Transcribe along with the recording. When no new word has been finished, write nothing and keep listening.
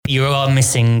You are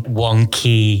missing one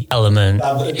key element.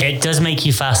 It does make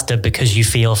you faster because you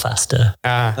feel faster.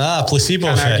 Placebo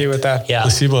Can't effect. argue with that. Yeah.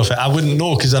 Placebo effect. I wouldn't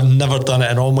know because I've never done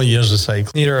it in all my years of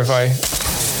cycling. Neither have I.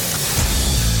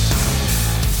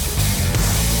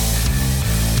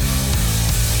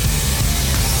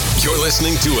 You're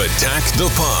listening to Attack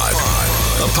the Pod,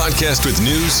 a podcast with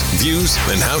news, views,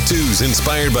 and how-tos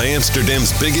inspired by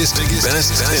Amsterdam's biggest,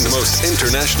 best, and most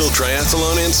international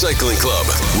triathlon and cycling club.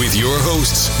 With your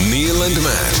hosts, Neil and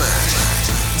Matt.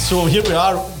 So here we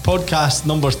are, podcast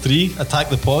number 3, Attack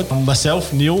the Pod.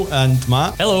 Myself, Neil, and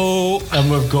Matt. Hello.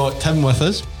 And we've got Tim with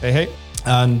us. Hey.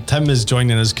 And Tim is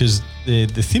joining us because the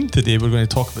theme today, we're going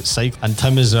to talk about cycling. And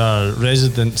Tim is our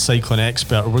resident cycling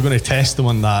expert. We're going to test him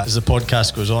on that as the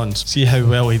podcast goes on. See how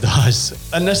well he does.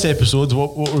 In this episode,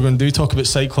 what we're going to do, talk about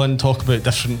cycling, talk about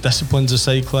different disciplines of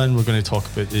cycling. We're going to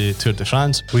talk about the Tour de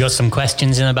France. We got some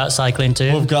questions in about cycling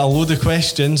too. We've got a load of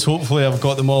questions. Hopefully I've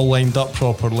got them all lined up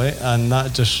properly. And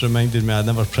that just reminded me I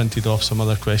never printed off some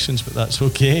other questions, but that's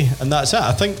okay. And that's it.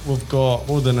 I think we've got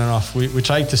more than enough. We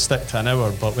tried to stick to an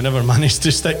hour, but we never managed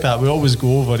to stick that. We always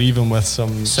go over even with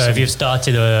some. So if you've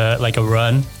started a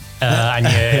run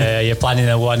and you're planning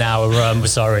a 1 hour run, we're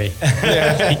sorry.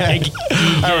 Let's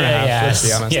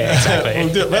be honest. Yeah,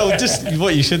 exactly. Well, just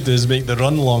what you should do is make the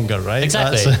run longer, right?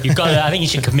 Exactly. You've got. I think you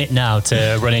should commit now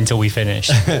to run until we finish.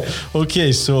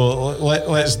 Okay, so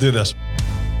let's do this.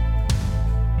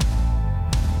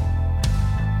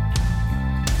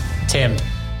 Tim,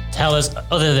 tell us,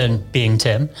 other than being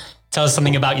Tim, tell us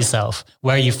something about yourself.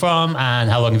 Where are you from and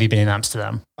how long have you been in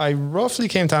Amsterdam? I roughly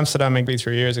came to Amsterdam maybe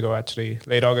 3 years ago, actually.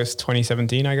 Late August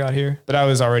 2017 I got here. But that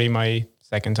was already my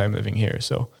second time living here.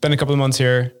 So been a couple of months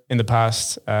here in the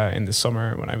past, in the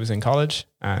summer when I was in college.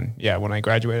 And yeah, when I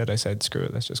graduated, I said, screw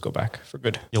it, let's just go back for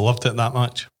good. You loved it that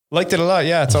much? Liked it a lot,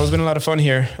 yeah. It's always been a lot of fun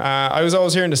here. I was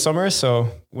always here in the summer, so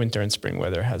winter and spring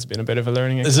weather has been a bit of a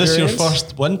learning experience. Is this your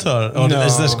first winter? Or No.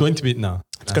 is this going to be? No.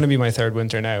 It's going to be my third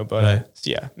winter now, but Right.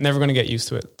 yeah, never going to get used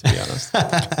to it, to be honest.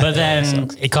 But then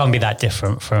it can't be that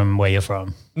different from where you're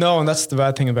from. No, and that's the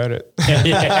bad thing about it. Where are Should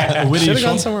you have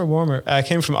gone from? somewhere warmer. I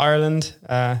came from Ireland. So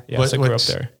I grew up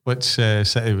there. Which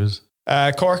city was?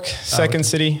 Cork, second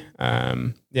city.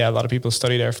 A lot of people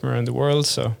study there from around the world,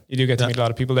 so you do get to meet a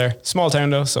lot of people there. Small town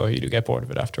though, so you do get bored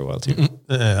of it after a while too.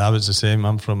 I was the same.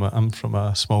 I'm from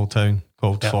a small town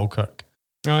called Falkirk.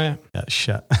 Oh yeah. Yeah,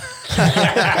 shit.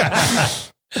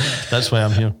 That's why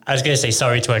I'm here. I was going to say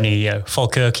sorry to any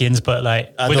Falkirkians, but we're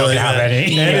not going to have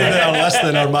any. Any that are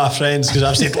listening are my friends because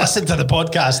I've said, listen to the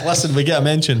podcast. Listen, we get a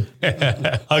mention.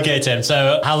 Okay, Tim.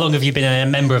 So how long have you been a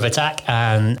member of Attack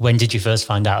and when did you first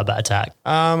find out about Attack?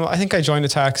 I think I joined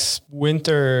Attack's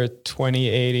winter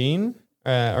 2018.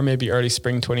 Or maybe early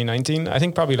spring 2019. I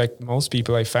think probably like most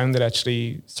people, I found it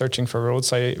actually searching for road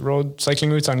cycling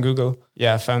routes on Google.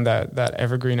 Yeah, I found that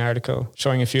Evergreen article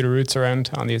showing a few of the routes around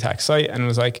on the Attack site and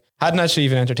was like, hadn't actually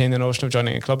even entertained the notion of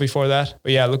joining a club before that.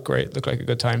 But yeah, it looked great. Looked like a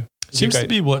good time. Seems to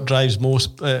be what drives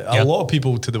most, a lot of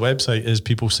people to the website is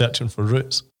people searching for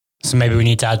routes. So maybe we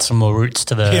need to add some more routes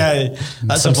to the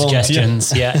that's some a volunteer.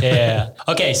 suggestions. Yeah.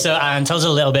 Okay, so and tell us a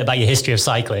little bit about your history of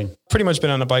cycling. Pretty much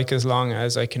been on a bike as long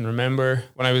as I can remember.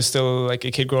 When I was still like a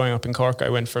kid growing up in Cork, I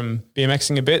went from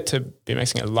BMXing a bit to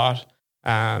BMXing a lot.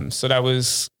 So that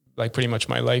was like pretty much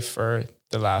my life for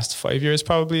the last 5 years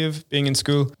probably of being in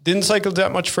school. Didn't cycle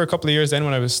that much for a couple of years then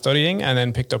when I was studying, and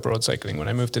then picked up road cycling when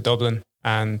I moved to Dublin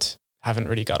and haven't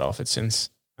really got off it since.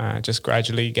 Just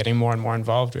gradually getting more and more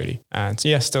involved really. And so,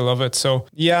 yeah, still love it. So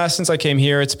yeah, since I came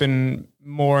here, it's been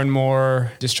more and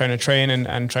more just trying to train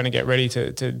and trying to get ready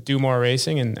to do more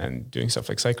racing and doing stuff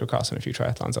like cyclocross and a few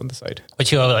triathlons on the side.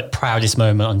 What's your proudest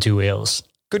moment on two wheels?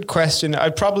 Good question.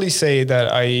 I'd probably say that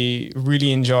I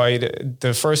really enjoyed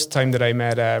the first time that I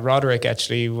met Roderick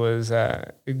actually was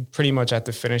pretty much at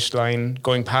the finish line,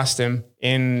 going past him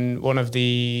in one of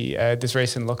the this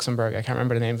race in Luxembourg. I can't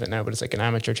remember the name of it now, but it's like an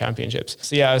amateur championships.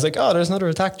 So yeah, I was like, oh, there's another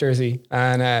Attack jersey.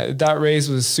 And that race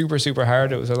was super, super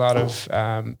hard. It was a lot of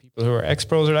people who were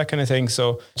ex-pros or that kind of thing.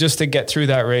 So just to get through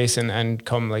that race and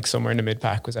come like somewhere in the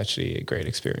mid-pack was actually a great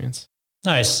experience.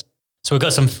 Nice. So we've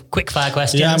got some quick fire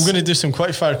questions. Yeah, I'm going to do some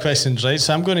quick fire questions, right?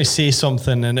 So I'm going to say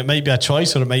something and it might be a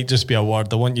choice or it might just be a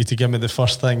word. I want you to give me the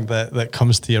first thing that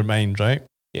comes to your mind, right?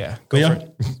 Yeah, go for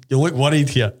it. You look worried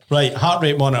here. Right, heart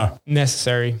rate monitor.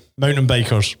 Necessary. Mountain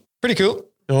bikers. Pretty cool.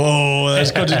 Oh,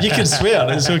 that's good. You can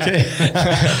swear, it's okay.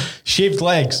 Shaved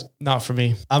legs. Not for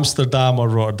me. Amsterdam or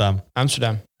Rotterdam?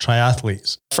 Amsterdam.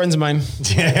 Triathletes. Friends of mine.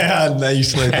 Yeah,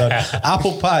 nicely done.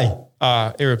 Apple pie.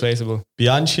 Irreplaceable.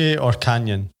 Bianchi or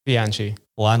Canyon? Bianchi.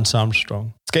 Lance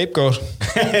Armstrong. Scapegoat.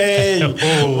 Hey,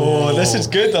 this is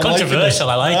good. I'm Controversial,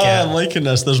 I like it. I'm liking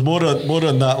this. There's more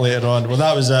on that later on. Well,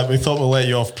 that was it. We thought we'll let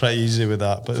you off pretty easy with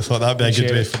that, but I thought that'd be a good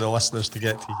way for the listeners to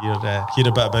get to hear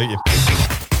a bit about you.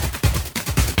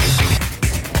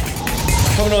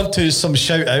 Coming on to some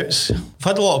shout outs. I've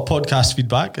had a lot of podcast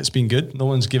feedback. It's been good. No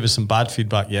one's given us some bad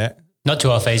feedback yet. Not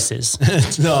to our faces.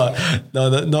 No,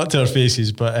 not to our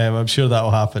faces, but I'm sure that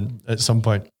will happen at some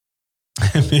point.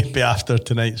 Maybe after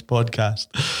tonight's podcast.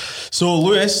 So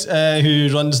Lewis, who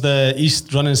runs the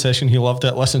East running session, he loved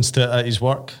it, listens to it at his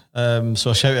work. So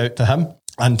a shout out to him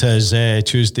and to his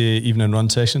Tuesday evening run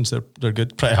sessions. They're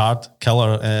good, pretty hard.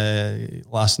 Killer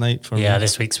last night for me. Yeah,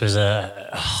 this week's was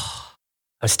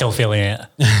I'm still feeling it.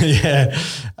 Yeah.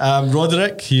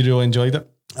 Roderick, he really enjoyed it.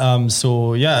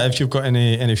 So yeah, if you've got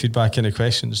any feedback, any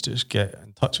questions, just get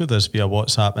in touch with us via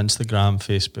WhatsApp, Instagram,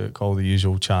 Facebook, all the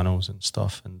usual channels and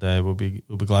stuff, and we'll be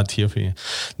glad to hear from you.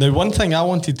 Now, one thing I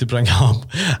wanted to bring up,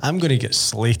 I'm going to get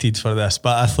slated for this,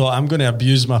 but I thought I'm going to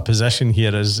abuse my position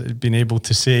here as being able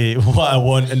to say what I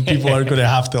want, and people are going to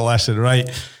have to listen, right?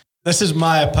 This is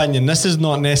my opinion. This is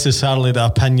not necessarily the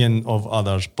opinion of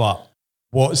others, but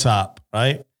WhatsApp,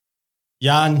 right?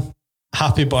 Jan,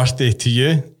 happy birthday to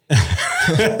you.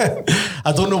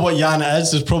 I don't know what Jan it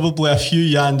is. There's probably a few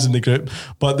Jans in the group,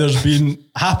 but there's been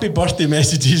happy birthday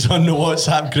messages on the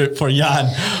WhatsApp group for Jan.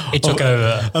 It took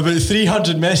over about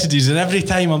 300 messages, and every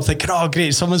time I'm thinking, oh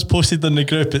great, someone's posted on the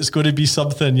group, it's going to be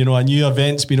something, you know, a new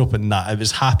event's been opened. Nah, it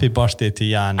was happy birthday to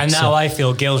Jan. And now I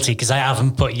feel guilty because I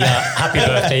haven't put happy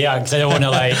birthday Jan, because I don't want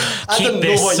to keep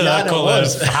this circle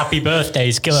of happy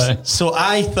birthdays killer. So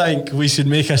I think we should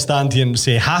make a stand here and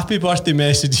say happy birthday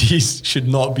messages should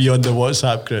not be on the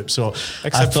WhatsApp group. So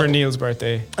except for Neil's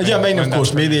birthday. Yeah, mine of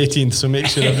course, May the 18th, so make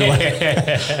sure everyone.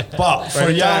 But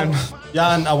for Jan,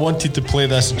 I wanted to play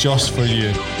this just for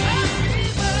you.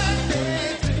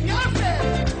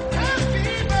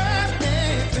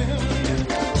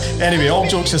 Anyway, all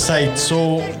jokes aside,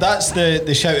 so that's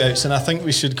the shout outs, and I think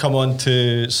we should come on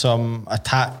to some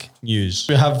attack news.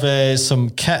 We have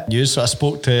some kit news. So I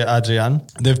spoke to Adrian.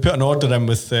 They've put an order in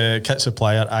with the kit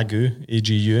supplier Agu,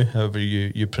 AGU, however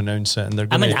you pronounce it. And they're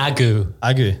going Agu.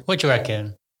 Agu. What do you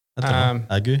reckon? I don't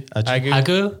know. Agu.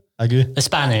 Agu? Agu. The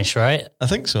Spanish, right? I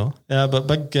think so. Yeah, but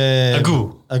big...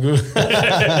 Agu.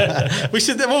 we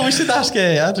should ask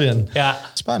Adrian. Yeah.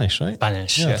 Spanish, right?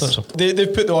 Spanish, yeah, yes. I thought so.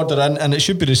 They've put the order in, and it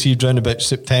should be received around about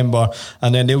September,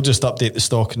 and then they'll just update the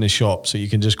stock in the shop, so you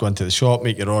can just go into the shop,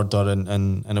 make your order,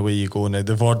 and away you go. Now,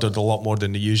 they've ordered a lot more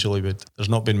than they usually would. There's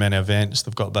not been many events.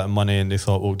 They've got a bit of money, and they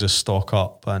thought we'll just stock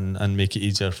up and make it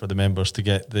easier for the members to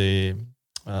get the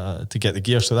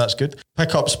gear, so that's good.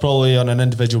 Pickups probably on an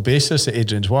individual basis at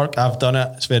Adrian's work. I've done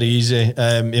it. It's very easy.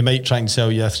 He might try and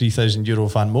sell you a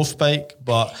 €3,000 Van Moof bike,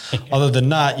 but other than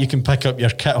that, you can pick up your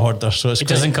kit order. So it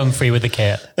doesn't come free with the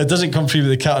kit. It doesn't come free with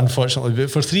the kit, unfortunately.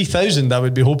 But for 3,000, I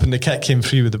would be hoping the kit came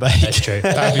free with the bike. That's true.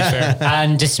 That'd be fair.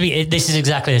 And this is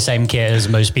exactly the same kit as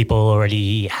most people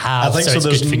already have. I think so.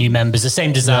 It's good for new members. The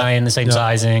same design, the same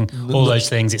sizing, all those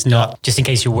things. It's not just in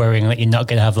case you're worrying that you're not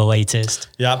going to have the latest.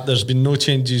 Yeah, there's been no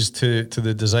changes to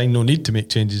the design. No need to make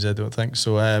changes, I don't think.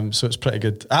 So so it's pretty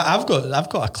good. I've got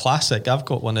a classic. I've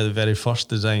got one of the very first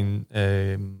design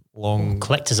long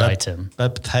collector's item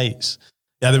bib tights.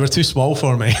 Yeah, they were too small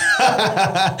for me.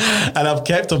 And I've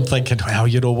kept them thinking,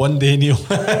 well, one day, Neil.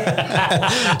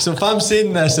 So if I'm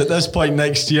saying this at this point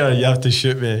next year, you have to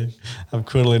shoot me. I've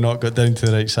clearly not got down to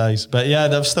the right size. But yeah,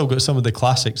 I've still got some of the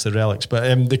classics, the relics.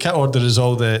 But the kit order is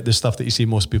all the stuff that you see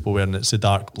most people wearing. It's the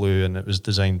dark blue, and it was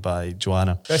designed by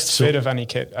Joanna. Best fit of any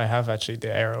kit I have, actually,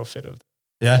 the Aero fit of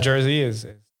the jersey is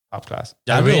top class.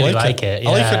 Yeah, I really like it. Yeah.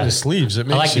 I like it in the sleeves. It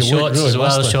makes I like the shorts really as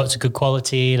well. The shorts are good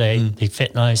quality. They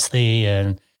fit nicely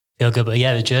and feel good. But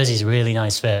yeah, the jersey's a really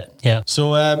nice fit. Yeah.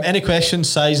 So any questions,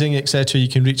 sizing, etc., you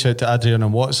can reach out to Adrian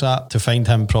on WhatsApp. To find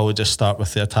him, probably just start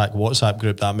with the Attack WhatsApp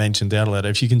group that I mentioned earlier.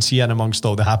 If you can see in amongst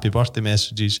all the happy birthday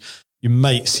messages, you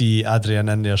might see Adrian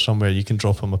in there somewhere. You can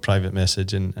drop him a private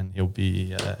message and he'll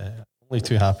be only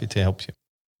too happy to help you.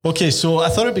 Okay, so I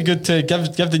thought it'd be good to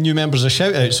give the new members a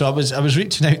shout out. So I was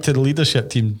reaching out to the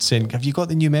leadership team saying, have you got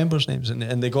the new members' names?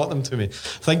 And they got them to me,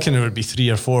 thinking it would be 3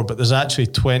 or 4, but there's actually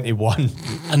 21.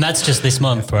 And that's just this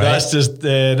month, right? That's just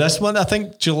this month. I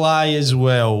think July as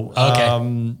well.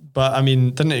 Okay. But I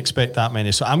mean, didn't expect that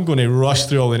many. So I'm going to rush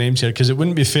through all the names here because it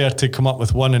wouldn't be fair to come up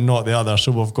with one and not the other.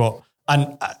 So we've got,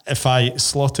 and if I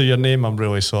slaughter your name, I'm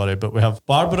really sorry, but we have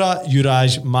Barbara,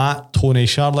 Uraj, Matt, Tony,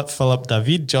 Charlotte, Philip,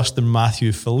 David, Justin,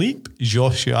 Matthew, Philippe,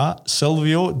 Joshua,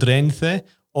 Silvio, Drenthe,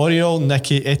 Oriol,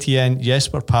 Nicky, Etienne,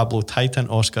 Jesper, Pablo, Titan,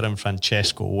 Oscar and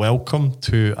Francesco. Welcome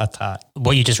to Attack.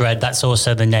 What you just read, that's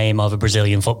also the name of a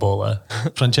Brazilian footballer.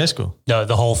 Francesco? No,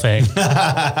 the whole thing.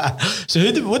 So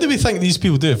what do we think these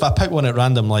people do? If I pick one at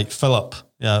random, like Philip,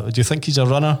 do you think he's a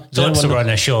runner? Philip's a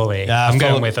runner, surely. Yeah, I'm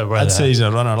going with a runner. I'd say he's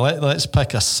a runner. Let's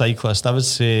pick a cyclist. I would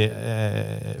say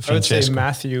Francesco. I would say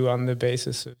Matthew on the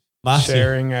basis of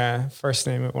sharing a first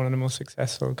name with one of the most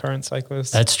successful current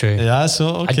cyclists. That's true. Yeah, so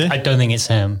okay. I don't think it's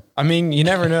him. I mean, you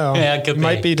never know. Yeah, it could be.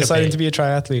 Might be deciding to be a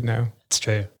triathlete now. It's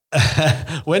true.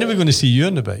 When are we going to see you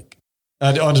on the bike?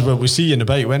 Well, we see you on the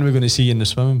bike. When are we going to see you in the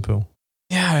swimming pool?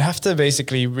 Yeah, I have to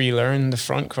basically relearn the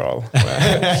front crawl.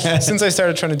 Since I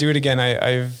started trying to do it again,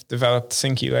 I've developed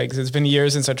sinky legs. It's been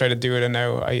years since I tried to do it, and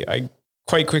now I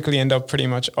quite quickly end up pretty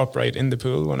much upright in the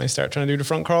pool when I start trying to do the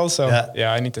front crawl. So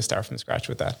yeah I need to start from scratch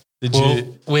with that.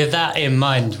 With that in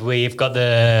mind, we've got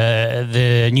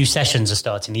the new sessions are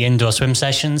starting. The indoor swim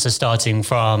sessions are starting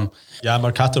from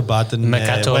Mercator Bad and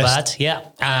Bad,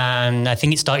 and I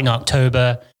think it's starting in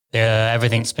October.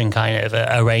 Everything's been kind of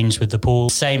arranged with the pool.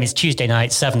 Same, it's Tuesday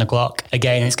night, 7:00.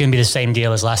 Again, it's going to be the same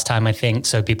deal as last time, I think.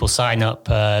 So people sign up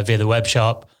via the web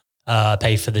shop,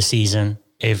 pay for the season.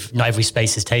 If not every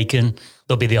space is taken,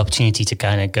 there'll be the opportunity to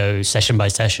kind of go session by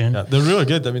session. Yeah, they're really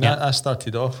good. I mean, I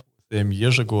started off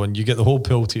years ago, and you get the whole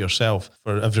pool to yourself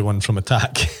for everyone from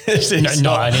Attack.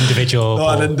 not an individual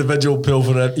not pool. An individual pool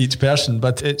for each person,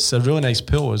 but it's a really nice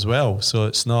pool as well. So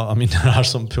it's not, I mean, there are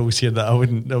some pools here that I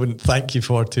wouldn't thank you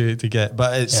for to get,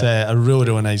 but it's a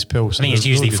really nice pool. So I think it's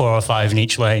usually 4 or 5 in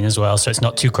each lane as well, so it's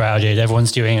not too crowded.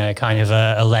 Everyone's doing a kind of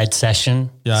a lead session.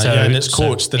 And it's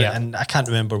coached. And I can't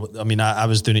remember, I mean, I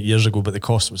was doing it years ago, but the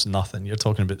cost was nothing. You're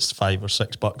talking about $5 or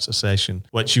 $6 a session,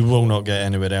 which you will not get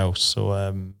anywhere else.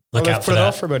 So, Look out for that. I've put it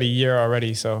off for about a year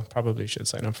already, so probably should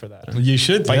sign up for that. You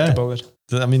should bite the bullet.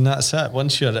 I mean, that's it.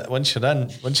 Once you're in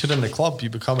the club, you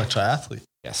become a triathlete.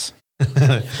 Yes,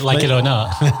 like it or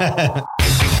not.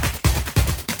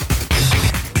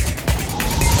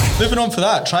 Moving on for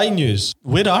that, Tri News.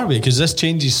 Where are we? Because this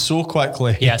changes so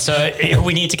quickly. Yeah, so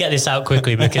we need to get this out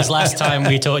quickly because last time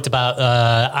we talked about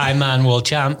Ironman World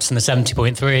Champs and the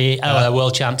 70.3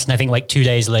 World Champs, and I think like 2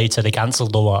 days later they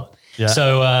cancelled the lot. Yeah.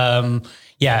 So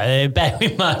bear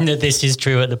in mind that this is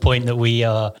true at the point that we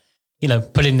are,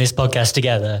 putting this podcast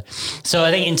together. So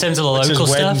I think in terms of the local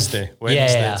stuff, Wednesday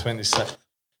 26th.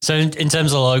 So in terms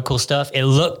of the local stuff, it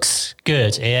looks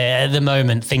good. At the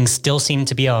moment, things still seem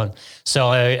to be on.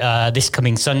 So this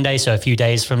coming Sunday, so a few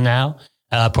days from now,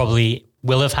 probably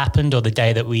will have happened, or the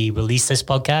day that we release this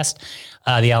podcast,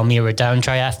 the Almere Down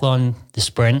Triathlon, the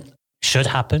sprint, should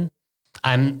happen.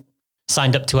 I'm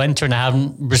signed up to enter and I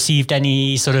haven't received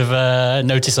any sort of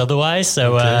notice otherwise.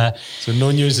 So so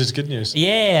no news is good news.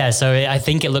 Yeah, so I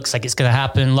think it looks like it's going to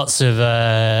happen. Lots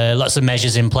of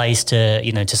measures in place to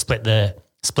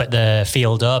split the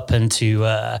field up and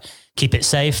to keep it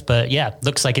safe. But yeah,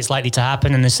 looks like it's likely to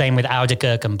happen. And the same with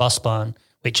Ouderkerk and Bosbaan,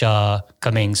 which are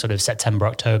coming sort of September,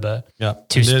 October. Yeah,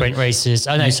 2 sprint races.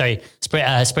 Oh no, sorry,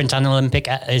 Sprint and Olympic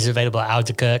is available at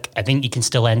Ouderkerk. I think you can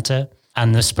still enter.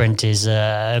 And the sprint is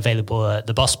available at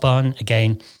the Bosbaan.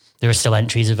 Again, there are still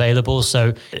entries available.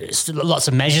 So lots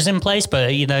of measures in place,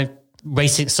 but,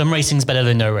 some racing's better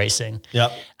than no racing. Yeah.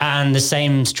 And the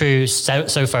same's true so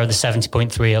far. The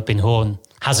 70.3 up in Horn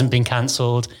hasn't been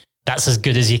cancelled. That's as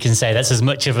good as you can say. That's as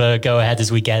much of a go ahead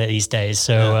as we get these days.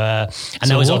 So, and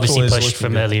that was obviously pushed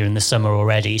from earlier in the summer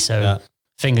already. So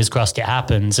fingers crossed it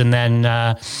happens. And then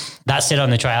that's it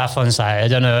on the triathlon side. I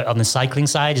don't know, on the cycling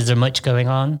side, is there much going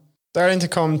on? Starting to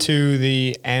come to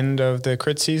the end of the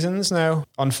crit seasons now.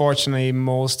 Unfortunately,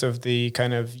 most of the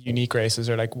kind of unique races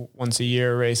or like once a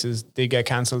year races, they get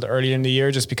cancelled early in the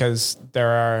year just because there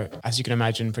are, as you can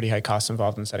imagine, pretty high costs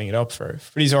involved in setting it up for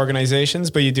these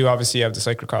organizations. But you do obviously have the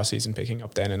cyclocross season picking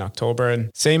up then in October. And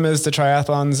same as the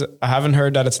triathlons, I haven't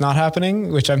heard that it's not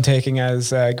happening, which I'm taking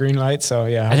as green light. So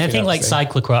yeah. And I think like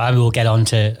cyclocross, I will get on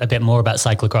to a bit more about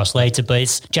cyclocross later, but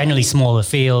it's generally smaller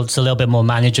fields, a little bit more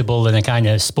manageable than a kind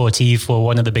of sporty for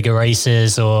one of the bigger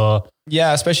races, or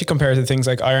yeah, especially compared to things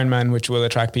like Ironman, which will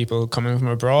attract people coming from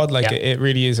abroad. Like it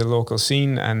really is a local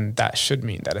scene, and that should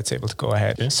mean that it's able to go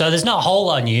ahead. So there's not a whole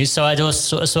lot of news. So I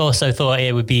also thought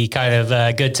it would be kind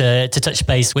of good to touch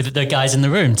base with the guys in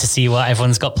the room to see what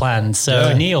everyone's got planned.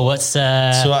 So Neil, what's so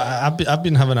I've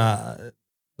been having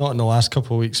not in the last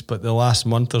couple of weeks, but the last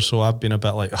month or so, I've been a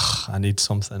bit like, I need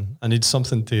something. I need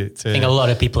something to I think a lot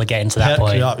of people are getting to that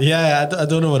point. Yeah, I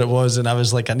don't know what it was. And I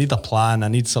was like, I need a plan. I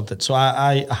need something. So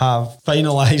I have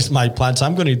finalized my plans.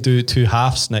 I'm going to do 2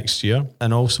 halves next year,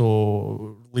 and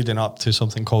also leading up to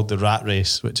something called the Rat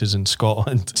Race, which is in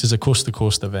Scotland. It is a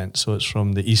coast-to-coast event. So it's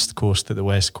from the East Coast to the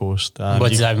West Coast. What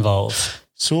does that involve?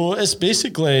 So it's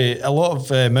basically a lot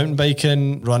of mountain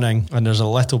biking, running, and there's a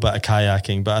little bit of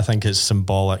kayaking, but I think it's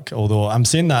symbolic. Although I'm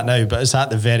saying that now, but it's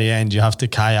at the very end. You have to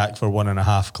kayak for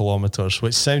 1.5 kilometres,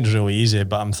 which sounds really easy,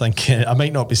 but I'm thinking I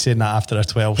might not be saying that after a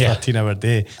 12, 13 hour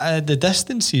day. The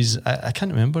distances, I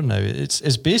can't remember now.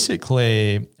 It's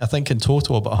basically, I think in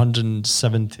total about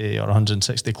 170 or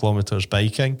 160 kilometres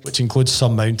biking, which includes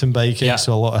some mountain biking,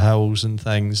 so a lot of hills and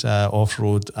things,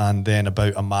 off-road, and then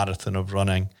about a marathon of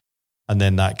running. And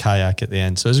then that kayak at the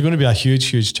end. So it's going to be a huge,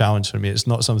 huge challenge for me. It's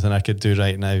not something I could do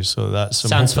right now. So that's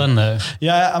sounds fun though.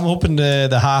 Yeah, I'm hoping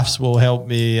the halves will help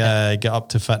me get up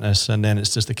to fitness, and then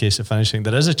it's just a case of finishing.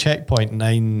 There is a checkpoint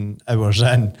 9 hours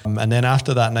in, and then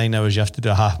after that 9 hours, you have to do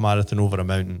a half marathon over a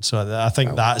mountain. So I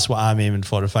think that's what I'm aiming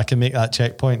for. If I can make that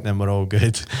checkpoint, then we're all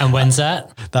good. And when's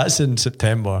that? That's in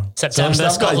September. September,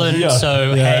 Scotland.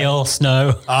 So hail,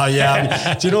 snow. Oh yeah. I mean,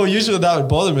 do you know? Usually that would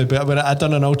bother me, but when I'd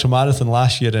done an ultra marathon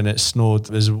last year and it snowed.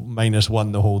 It was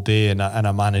 -1 the whole day, and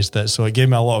I managed it. So it gave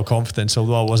me a lot of confidence,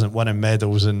 although I wasn't winning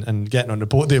medals and getting on the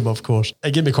podium, of course.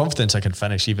 It gave me confidence I can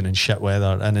finish even in shit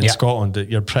weather. And in Scotland,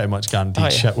 you're pretty much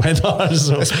guaranteed shit weather.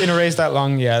 So it's been a race that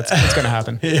long, it's going to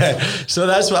happen. So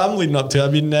that's what I'm leading up to. I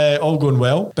mean, all going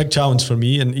well. Big challenge for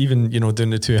me, and even, doing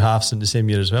the 2 halves in the same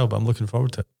year as well, but I'm looking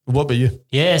forward to it. What about you?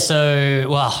 Yeah,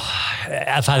 so,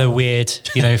 I've had a weird,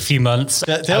 few months.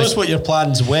 Tell us what your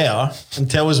plans were,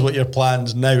 and tell us what your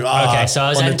plans now are. Okay, so I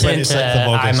was entering into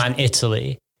Ironman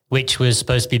Italy, which was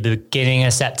supposed to be the beginning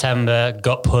of September,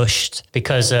 got pushed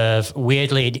because of,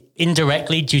 weirdly,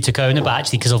 indirectly due to Corona, but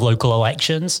actually because of local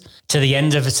elections, to the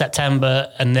end of September.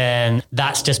 And then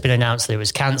that's just been announced that it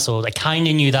was cancelled. I kind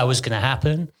of knew that was going to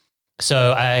happen.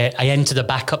 So I entered a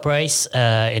backup race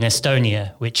in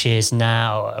Estonia, which is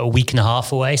now a week and a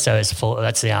half away. So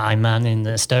that's the Ironman in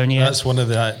Estonia. That's one of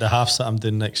the halves that I'm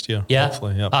doing next year. Yeah,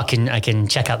 hopefully. Yep. I can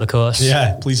check out the course.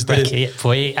 Yeah, please do it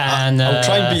for you. And I'll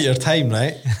try and beat your time,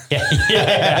 right?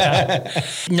 Yeah.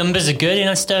 Numbers are good in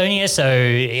Estonia, so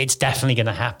it's definitely going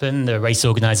to happen. The race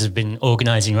organisers have been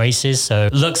organising races, so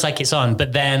it looks like it's on.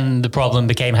 But then the problem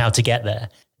became how to get there.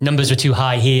 Numbers were too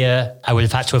high here. I would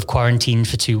have had to have quarantined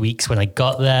for 2 weeks when I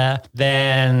got there.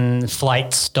 Then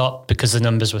flights stopped because the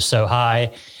numbers were so high.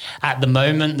 At the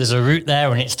moment, there's a route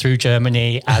there and it's through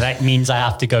Germany. And that means I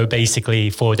have to go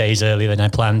basically 4 days earlier than I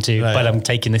planned to. Right. But I'm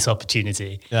taking this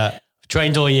opportunity. Yeah.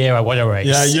 Trained all year, I want a race.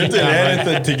 Yeah, you're doing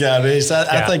anything to get a race.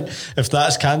 I think if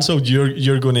that's cancelled,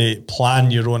 you're going to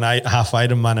plan your own half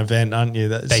Ironman event, aren't you?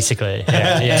 That's basically,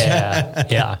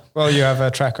 yeah. Well, you have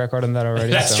a track record on that already.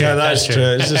 That's true. That's true.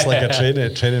 It's just like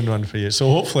a training run for you.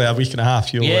 So hopefully a week and a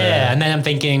half you'll. And then I'm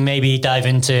thinking maybe dive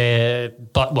into,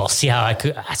 see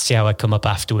how I come up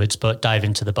afterwards, but dive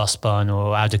into the Bosbahn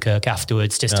or Ouderkerk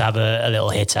afterwards, just to have a little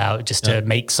hit out, just to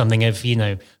make something of,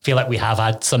 feel like we have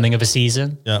had something of a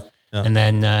season. Yeah. Yeah. And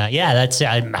then, that's it.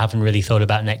 I haven't really thought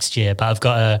about next year, but I've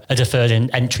got a deferred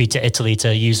entry to Italy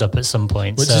to use up at some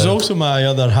point. Which is also my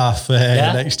other half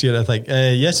next year, I think.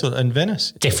 Yes, in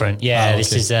Venice. Different, yeah.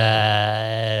 This is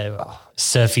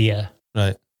Sofia.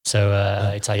 Right. So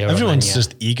it's everyone's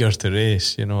just eager to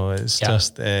race, it's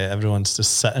just everyone's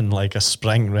just sitting like a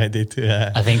spring ready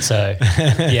to I think so.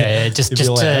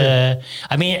 I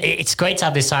mean, it's great to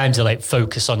have this time to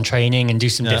focus on training and do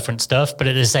some different stuff, but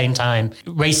at the same time,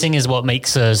 racing is what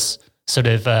makes us sort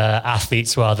of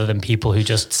athletes rather than people who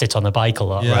just sit on the bike a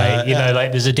lot, right?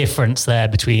 There's a difference there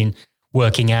between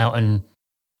working out and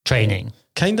training.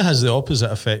 Kind of has the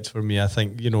opposite effect for me, I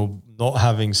think, not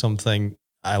having something,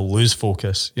 I lose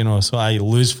focus, so I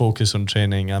lose focus on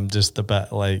training. I'm just a bit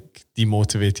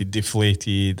demotivated,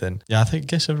 deflated. And I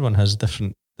guess everyone has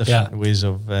different ways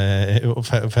of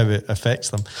how it affects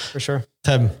them. For sure.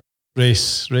 Tim,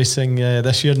 racing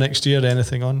this year, next year,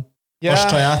 anything on? Yeah. First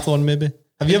triathlon maybe?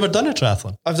 Have you ever done a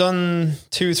triathlon? I've done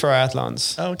 2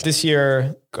 triathlons. Oh, okay. This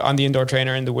year on the indoor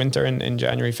trainer in the winter in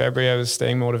January, February, I was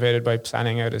staying motivated by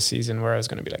planning out a season where I was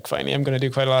going to be finally, I'm going to do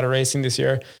quite a lot of racing this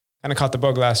year. kind of caught the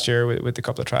bug last year with a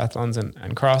couple of triathlons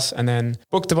and cross, and then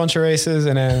booked a bunch of races,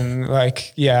 and then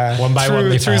one by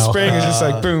one through spring it's just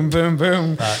like boom, boom,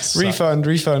 boom,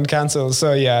 refund, cancel.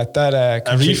 So that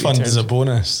a refund is a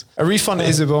bonus. A refund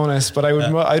is a bonus, but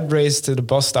I'd race to the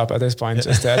bus stop at this point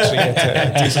just to actually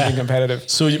get to do something competitive.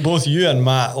 So both you and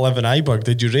Matt live in Eiburg.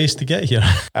 Did you race to get here?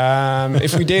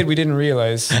 If we did, we didn't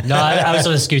realize. No, I was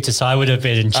on a scooter, so I would have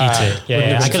been cheated.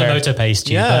 I could have motor paced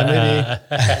you. Yeah,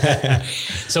 maybe.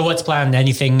 So what's planned?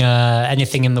 Anything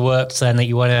in the works then that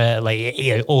you want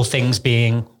to, all things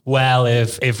being well,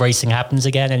 if racing happens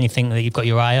again, anything that you've got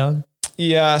your eye on?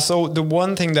 Yeah, so the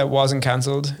one thing that wasn't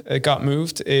cancelled, it got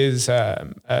moved, is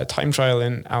a time trial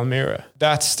in Almere.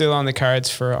 That's still on the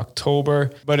cards for October,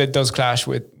 but it does clash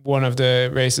with one of the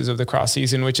races of the cross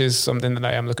season, which is something that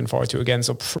I am looking forward to again.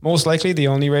 So most likely the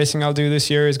only racing I'll do this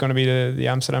year is going to be the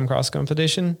Amsterdam Cross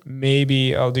Competition.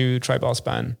 Maybe I'll do Tri-Ball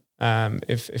Span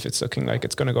if it's looking like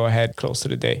it's going to go ahead close to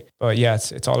the day. But yeah,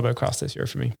 it's all about cross this year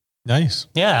for me. Nice.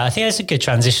 Yeah, I think that's a good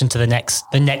transition to the next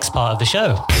part of the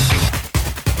show.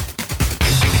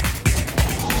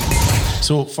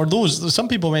 So for those, some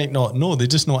people might not know, they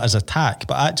just know it as ATTAC,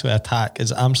 but actually ATTAC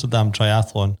is Amsterdam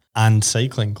Triathlon and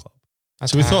Cycling Club.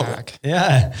 So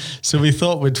we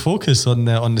thought we'd focus on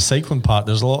the cycling part.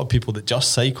 There's a lot of people that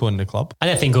just cycle in the club, and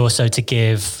I think also to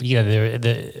give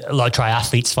a lot of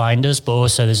triathletes find us, but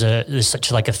also there's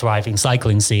such a thriving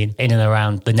cycling scene in and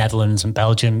around the Netherlands and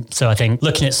Belgium. So I think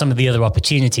looking at some of the other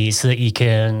opportunities so that you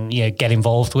can get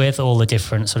involved with all the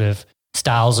different sort of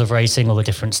styles of racing, all the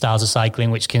different styles of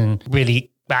cycling, which can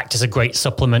really act as a great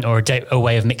supplement or a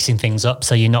way of mixing things up.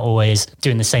 So you're not always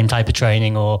doing the same type of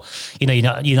training, or you're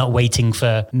not waiting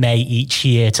for May each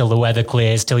year till the weather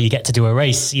clears till you get to do a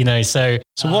race. So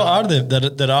what are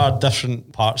there are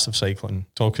different parts of cycling.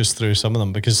 Talk us through some of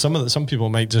them, because some people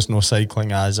might just know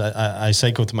cycling as I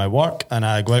cycle to my work and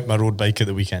I go out my road bike at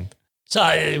the weekend. So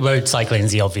road cycling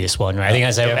is the obvious one, right?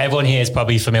 I think everyone here is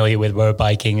probably familiar with road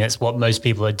biking. That's what most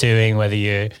people are doing, whether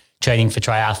you're training for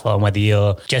triathlon, whether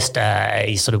you're just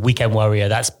a sort of weekend warrior.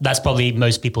 That's probably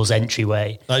most people's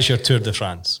entryway. That's your Tour de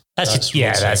France.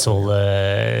 That's all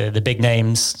the big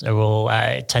names are all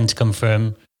tend to come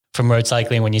from road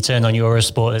cycling. When you turn on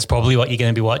Eurosport, that's probably what you're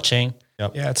going to be watching.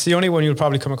 Yep. Yeah, it's the only one you'll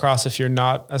probably come across if you're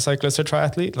not a cyclist or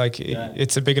triathlete.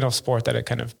 It's a big enough sport that it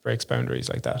kind of breaks boundaries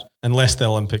like that. Unless the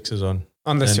Olympics is on.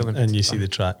 And you see the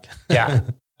track. Yeah.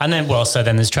 And then,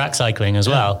 then there's track cycling as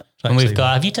well. And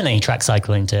have you done any track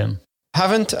cycling, Tim?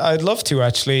 Haven't. I'd love to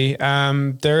actually.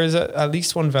 There is at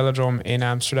least one velodrome in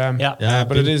Amsterdam.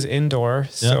 But it is indoor.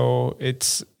 Yeah. So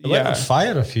it's... It went on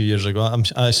fire a few years ago.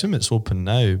 I assume it's open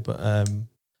now, but...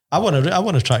 I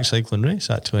won a track cycling race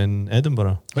actually in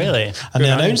Edinburgh. Really? And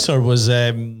the announcer was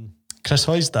Chris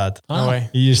Hoy's dad. No way.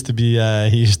 He used to be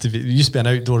an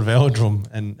outdoor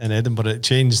velodrome in Edinburgh. It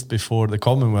changed before the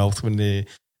Commonwealth when they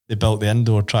built the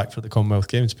indoor track for the Commonwealth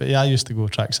Games. But yeah, I used to go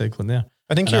track cycling there.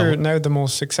 I think you're now the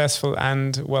most successful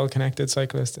and well-connected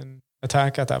cyclist in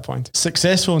ATTAC at that point.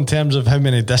 Successful in terms of how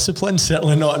many disciplines,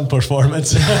 certainly not in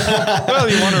performance. Well,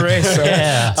 you want to race. So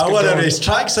yeah, I want to race.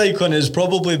 Track cycling is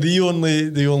probably the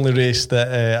only race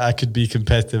that I could be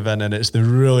competitive in, and it's the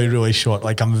really, really short.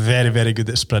 I'm very, very good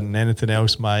at sprinting. Anything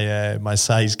else, my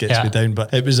size gets me down.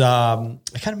 But it was I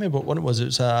can't remember what one it was. It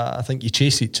was I think you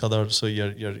chase each other, so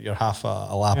you're half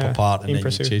a lap apart, and then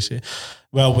you chase it.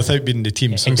 Well, without being the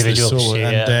team, so individual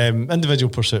pursuit, individual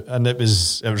pursuit, and it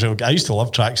was real good. I used to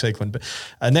love track cycling,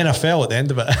 and then I fell at the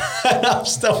end of it. I've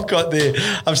still got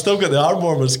the arm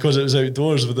warmers because it was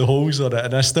outdoors with the holes on it,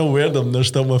 and I still wear them. They're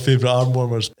still my favourite arm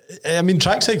warmers. I mean,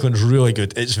 track cycling is really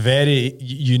good. It's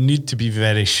you need to be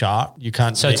very sharp. You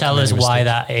can't. So tell us why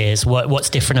that is. What's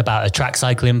different about a track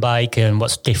cycling bike, and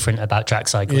what's different about track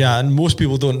cycling? Yeah, and most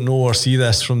people don't know or see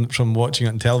this from watching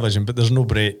it on television, but there's no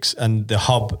brakes, and the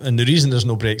hub, and the reason there's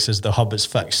no brakes is the hub is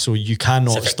fixed, so you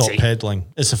cannot stop pedaling.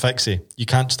 It's a fixie. You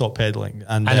can't stop pedaling,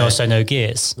 and also no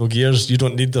gears. No gears. You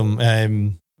don't need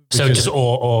them. So just,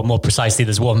 or more precisely,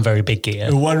 there's one very big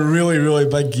gear. One really, really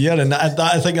big gear, and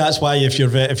I think that's why if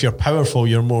you're powerful,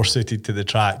 you're more suited to the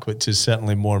track, which is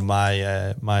certainly more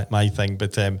my thing.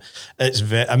 But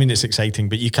it's exciting,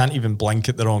 but you can't even blink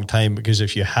at the wrong time, because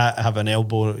if you have an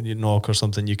elbow knock or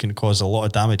something, you can cause a lot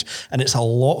of damage, and it's a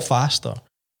lot faster.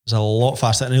 It's a lot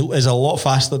faster, and it's a lot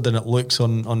faster than it looks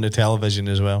on the television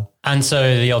as well. And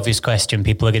so the obvious question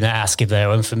people are going to ask if they're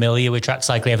unfamiliar with track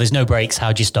cycling, if there's no brakes,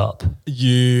 how do you stop?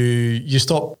 You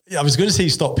stop. I was going to say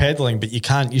you stop pedaling, but you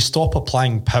can't. You stop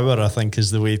applying power, I think, is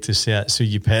the way to say it. So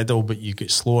you pedal, but you get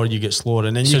slower,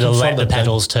 and then you can let the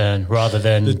pedals turn rather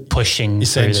than pushing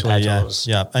through the pedals.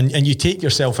 Yeah. And you take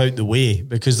yourself out the way,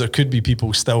 because there could be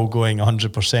people still going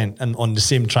 100% and on the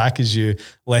same track as you,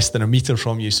 less than a meter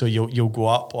from you. So you'll go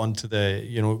up onto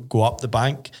go up the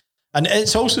bank. And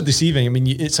it's also deceiving. I mean,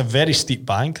 it's a very steep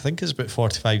bank. I think it's about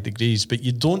 45 degrees, but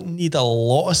you don't need a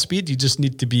lot of speed. You just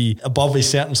need to be above a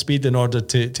certain speed in order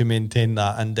to maintain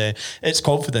that. And it's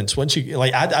confidence. Once you,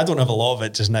 I don't have a lot of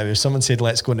it just now. If someone said,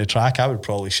 let's go on the track, I would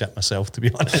probably shit myself, to be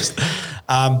honest.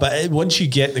 But once you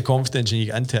get the confidence and you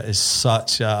get into it, it's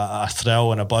such a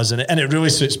thrill and a buzz. And it really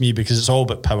suits me because it's all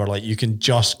about power. Like, you can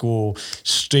just go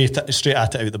straight at it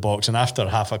out the box. And after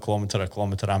half a kilometre,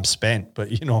 I'm spent. But,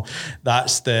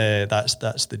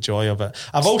 that's the joy of it.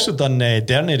 I've also done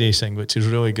Derny racing, which is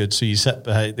really good. So you sit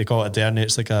behind, they call it a Derny.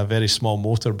 It's like a very small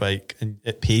motorbike, and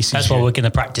it paces. That's what we're going to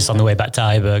practice on the way back to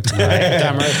Heiberg tonight.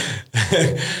 Damn right.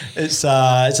 It's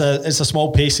a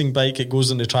small pacing bike. It goes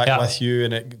on the track with you,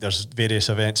 and there's various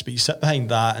events. But you sit behind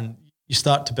that, and you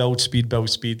start to build speed.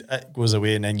 It goes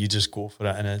away, and then you just go for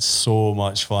it, and it's so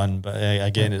much fun. But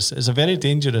again, it's a very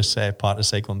dangerous part of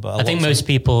cycling. But I think most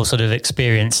people sort of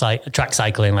experience track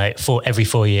cycling every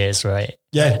 4 years, right?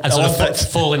 Yeah, and sort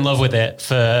of fall in love with it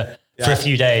for a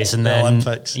few days, and then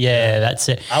Olympics. That's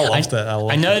it. I loved it.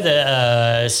 I know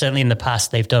that certainly in the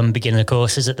past they've done beginner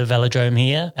courses at the Velodrome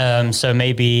here. So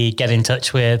maybe get in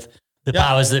touch with the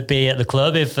powers that be at the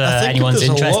club if anyone's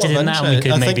interested in that. We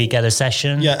could maybe get a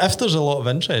session. Yeah, if there's a lot of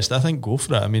interest, I think go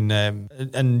for it. I mean,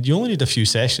 and you only need a few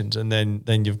sessions, and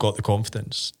then you've got the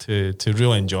confidence to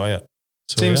really enjoy it.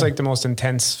 So, seems like the most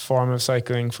intense form of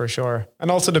cycling for sure, and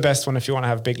also the best one if you want to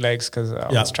have big legs, because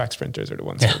all track sprinters are the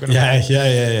ones.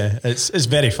 Yeah. It's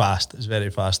very fast. It's very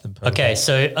fast and powerful. Okay,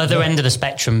 so other end of the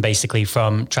spectrum, basically,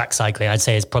 from track cycling, I'd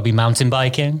say is probably mountain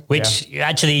biking. Which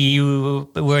actually you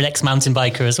were an ex-mountain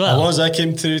biker as well. I was. I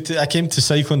came to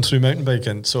cycling through mountain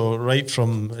biking. So right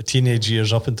from teenage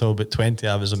years up until about 20,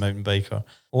 I was a mountain biker.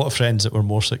 A lot of friends that were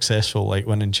more successful, like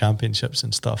winning championships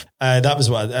and stuff. That was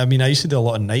what I mean. I used to do a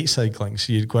lot of night cycling.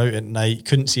 So you'd go out at night,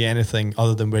 couldn't see anything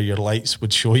other than where your lights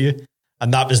would show you.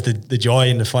 And that was the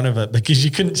joy and the fun of it, because you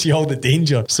couldn't see all the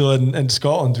danger. So in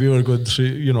Scotland, we were going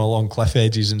through, along cliff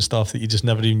edges and stuff that you just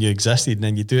never even knew existed. And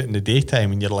then you do it in the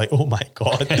daytime and you're like, oh my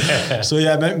God. So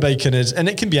mountain biking and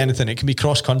it can be anything. It can be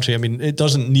cross country. I mean, it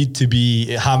doesn't need to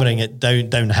be hammering it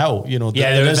downhill. There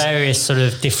are various sort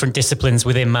of different disciplines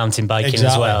within mountain biking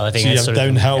as well. I think so you have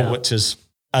downhill, which is,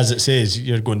 as it says,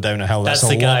 you're going down a hill. That's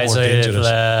the guys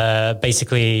who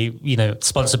basically,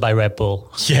 sponsored by Red Bull.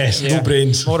 Yes, no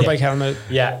brains. Motorbike helmet.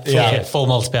 Full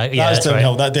multi-bike. Yeah, that's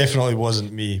downhill. Right. That definitely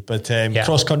wasn't me. But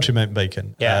cross-country mountain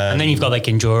biking. Yeah, and then you've got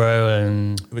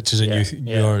enduro, which is a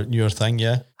newer thing,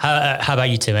 How about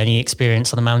you two? Any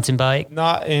experience on the mountain bike?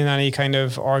 Not in any kind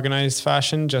of organised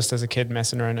fashion, just as a kid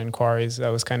messing around in quarries.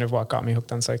 That was kind of what got me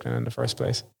hooked on cycling in the first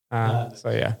place.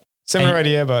 Similar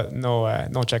idea, but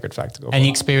no checkered flag to go. Any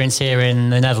experience here in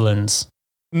the Netherlands?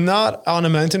 Not on a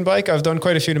mountain bike. I've done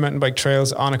quite a few mountain bike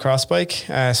trails on a cross bike,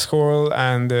 Squirrel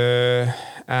and the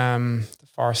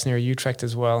forest near Utrecht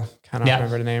as well. Cannot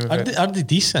remember the name of it. Are they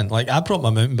decent? Like, I brought my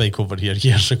mountain bike over here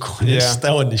years ago, and it's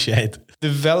still in the shed. The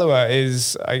Veloa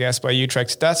is, I guess, by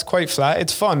Utrecht. That's quite flat.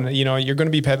 It's fun. You're going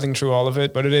to be pedaling through all of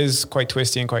it, but it is quite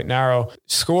twisty and quite narrow.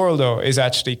 Squirrel, though, is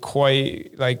actually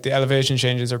quite, the elevation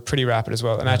changes are pretty rapid as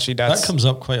well. And actually that comes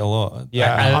up quite a lot.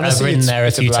 Yeah. Honestly, I've ridden there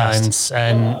a few times,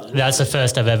 and that's the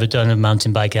first I've ever done of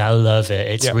mountain biking. I love it.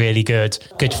 It's really good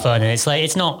fun. And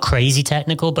it's not crazy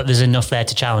technical, but there's enough there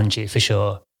to challenge you for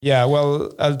sure. Yeah,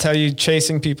 well, I'll tell you,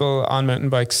 chasing people on mountain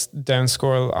bikes down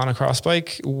Squirrel on a cross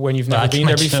bike when you've never been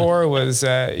there before was,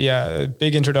 a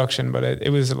big introduction, but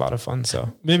it was a lot of fun.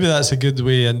 So maybe that's a good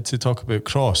way to talk about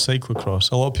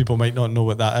cyclocross. A lot of people might not know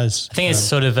what that is. I think it's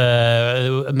sort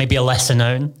of maybe a lesser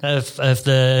known of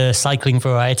the cycling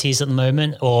varieties at the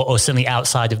moment, or certainly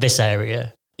outside of this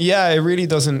area. Yeah, it really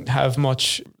doesn't have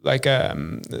much,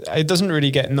 it doesn't really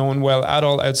get known well at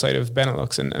all outside of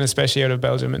Benelux and especially out of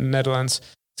Belgium and the Netherlands.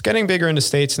 It's getting bigger in the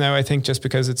States now, I think, just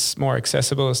because it's more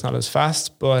accessible. It's not as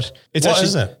fast, but it's what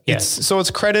is it?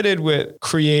 It's credited with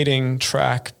creating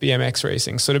track BMX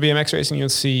racing. So the BMX racing you'll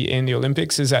see in the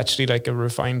Olympics is actually like a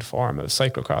refined form of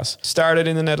cyclocross. Started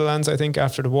in the Netherlands, I think,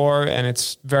 after the war, and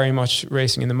it's very much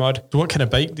racing in the mud. So what kind of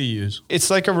bike do you use? It's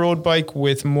like a road bike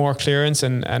with more clearance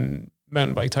and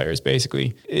mountain bike tires,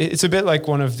 basically. It's a bit like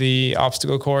one of the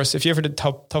obstacle course. If you ever did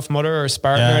Tough Mudder or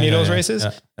Spartan or any of those races,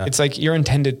 it's like you're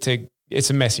intended to it's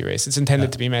a messy race. It's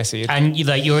intended to be messy. And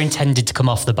you're intended to come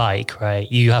off the bike,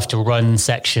 right? You have to run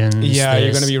sections. Yeah,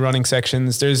 you're going to be running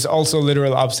sections. There's also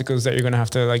literal obstacles that you're going to have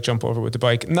to like jump over with the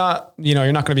bike. Not, you're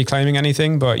not going to be climbing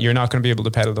anything, but you're not going to be able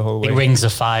to pedal the whole way. Rings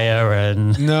of fire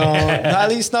and... No, at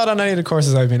least not on any of the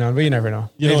courses I've been on, but you never know.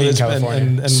 Maybe in California.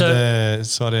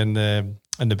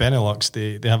 In the Benelux,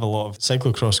 they have a lot of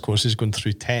cyclocross courses going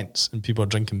through tents and people are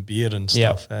drinking beer and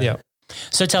stuff. Yeah.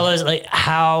 So tell us,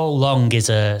 how long is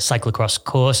a cyclocross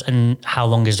course and how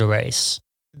long is the race?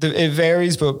 It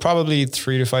varies, but probably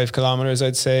 3 to 5 kilometers,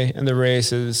 I'd say. And the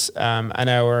race is an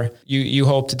hour. You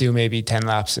hope to do maybe 10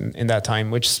 laps in that time,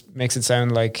 which makes it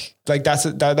sound like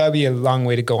that'd be a long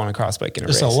way to go on a cross bike in a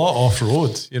race. It's a lot off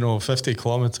road, 50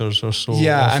 kilometers or so.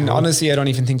 Yeah, and honestly, I don't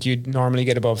even think you'd normally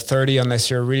get above 30 unless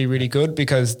you're really, really good,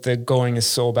 because the going is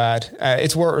so bad.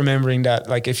 It's worth remembering that,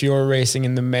 like, if you're racing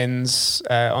in the men's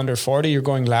under 40, you're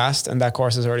going last, and that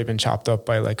course has already been chopped up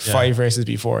by 5 races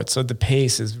before it. So the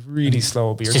pace is really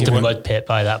slow. It's just a mud pit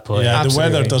by that point. Yeah,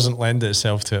 absolutely. The weather doesn't lend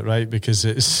itself to it, right? Because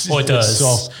it's... Well, it does.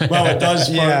 Well, it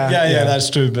does. Yeah, that's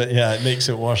true. But yeah, it makes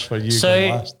it worse for you.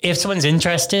 So if someone's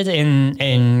interested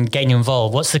in getting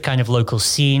involved, what's the kind of local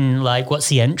scene like? What's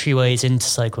the entryways into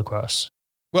cyclocross?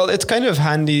 Well, it's kind of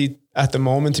handy at the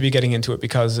moment to be getting into it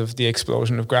because of the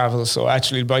explosion of gravel. So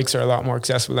actually bikes are a lot more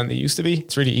accessible than they used to be.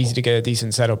 It's really easy to get a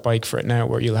decent setup bike for it now,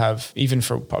 where you'll have, even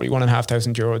for probably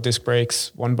 €1,500 disc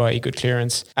brakes, one bike, good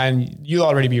clearance, and you'll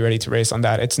already be ready to race on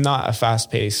that. It's not a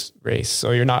fast paced race,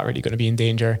 so you're not really going to be in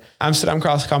danger. Amsterdam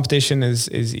Cross Competition is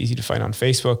easy to find on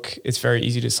Facebook. It's very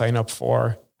easy to sign up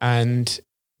for, and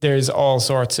there's all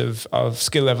sorts of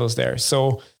skill levels there.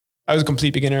 So I was a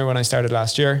complete beginner when I started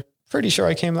last year. Pretty sure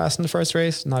I came last in the first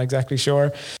race. Not exactly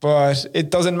sure, but it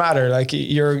doesn't matter. Like,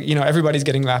 everybody's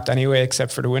getting lapped anyway,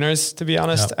 except for the winners, to be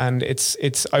honest. Yep. And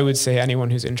it's, I would say anyone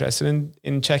who's interested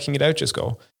in checking it out, just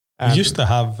go. We used to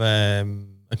have a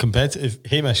competitive,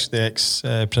 Hamish, the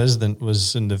ex-president,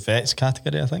 was in the vets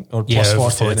category, I think, or plus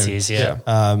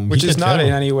 40s, which is not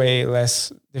in any way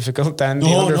less difficult than the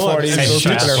under 40s.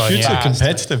 It's hugely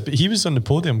competitive, but he was on the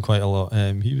podium quite a lot.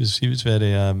 He was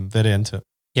very into it.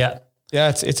 Yeah. Yeah,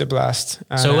 it's a blast.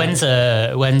 So when's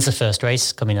the first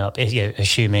race coming up?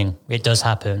 Assuming it does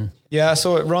happen. Yeah,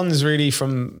 so it runs really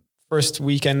from first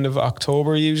weekend of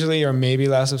October usually, or maybe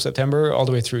last of September, all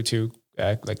the way through to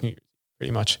New Year's,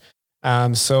 pretty much.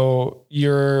 So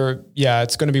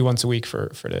it's going to be once a week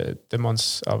for the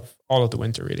months of all of the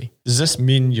winter, really. Does this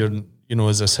mean you're,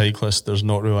 as a cyclist, there's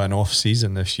not really an off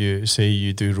season if you say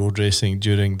you do road racing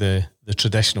during the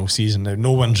traditional season? Now,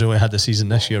 no one's really had a season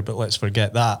this year, but let's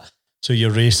forget that. So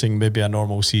you're racing maybe a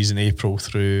normal season, April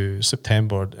through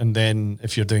September. And then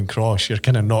if you're doing cross, you're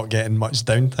kind of not getting much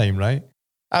downtime, right?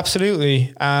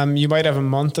 Absolutely. You might have a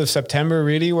month of September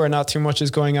really where not too much is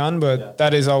going on, but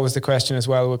that is always the question as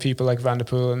well with people like Van der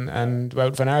Poel and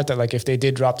Wout van Aert, that like if they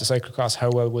did drop the cyclocross, how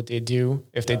well would they do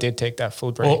if they did take that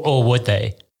full break? Or would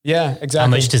they? Yeah, exactly. How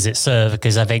much does it serve?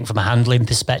 Because I think from a handling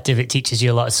perspective, it teaches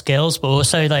you a lot of skills, but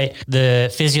also like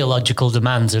the physiological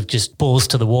demands of just balls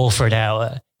to the wall for an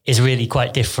hour is really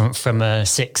quite different from a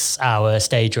 6-hour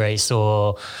stage race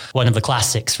or one of the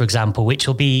classics, for example, which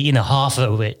will be, half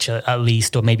of which at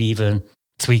least, or maybe even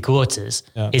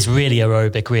 3/4 is really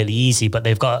aerobic, really easy. But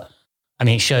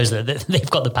it shows that they've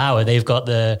got the power, they've got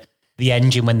the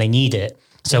engine when they need it.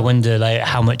 So I wonder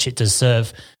how much it does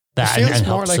serve that.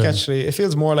 It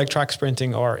feels more like track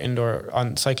sprinting or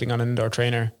cycling on an indoor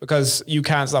trainer, because you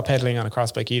can't stop pedaling on a cross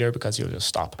bike either because you'll just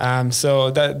stop.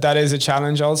 So that is a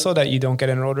challenge also that you don't get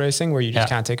in road racing, where you just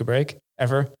can't take a break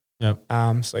ever. Yeah.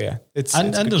 It's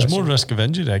there's more risk of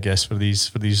injury, I guess, for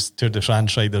these Tour de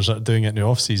France riders that are doing it in the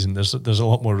off season. There's a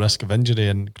lot more risk of injury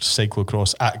in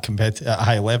cyclocross at a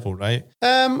high level, right?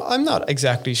 I'm not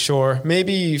exactly sure.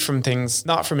 Maybe from things,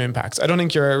 not from impacts. I don't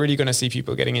think you're really going to see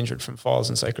people getting injured from falls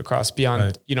in cyclocross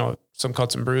beyond some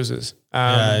cuts and bruises.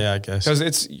 I guess,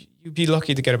 because you'd be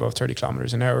lucky to get above 30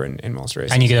 kilometers an hour in most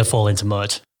races, and you're going to fall into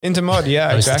mud. Into mud,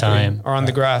 yeah, exactly. Or on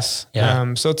the grass.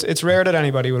 Yeah. So it's rare that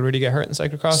anybody will really get hurt in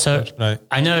cyclocross. So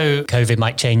I know COVID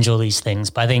might change all these things,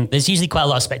 but I think there's usually quite a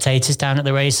lot of spectators down at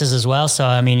the races as well. So,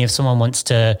 if someone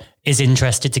is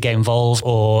interested to get involved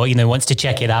or, wants to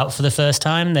check it out for the first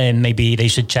time, then maybe they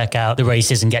should check out the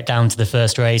races and get down to the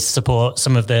first race, support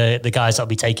some of the guys that'll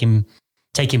be taking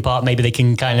part. Maybe they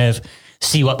can kind of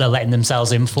see what they're letting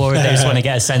themselves in for if they just want to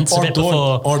get a sense of it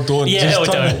before. Or don't. Yeah, just or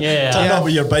don't. Turn up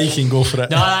with your bike and go for it.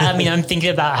 No, I'm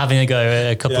thinking about having a go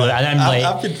a couple of... And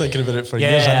I've been thinking about it for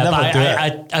years.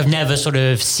 I've never sort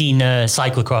of seen a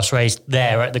cyclocross race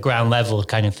there at the ground level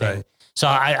kind of thing. Right. So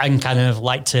I kind of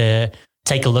like to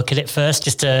take a look at it first,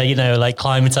 just to, you know, like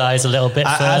climatize a little bit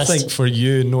first? I think for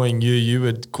you, knowing you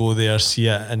would go there, see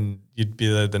it, and you'd be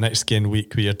the next skiing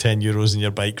week with your €10 and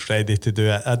your bike ready to do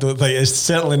it. I don't think it's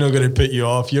certainly not going to put you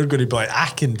off. You're going to be like, I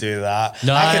can do that.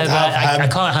 No, I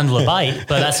can't handle a bike,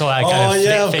 but that's why I kind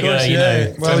of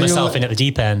figure, throw myself in at the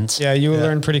deep end. Yeah, you will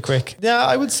learn pretty quick. Yeah,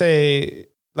 I would say,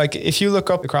 like, if you look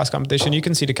up the cross competition, you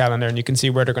can see the calendar and you can see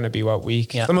where they're going to be what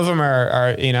week. Yeah. Some of them are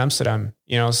in Amsterdam,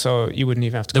 you know, so you wouldn't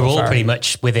even have to go far. They're all pretty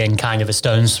much within kind of a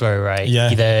stone's throw, right? Yeah.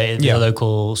 Either the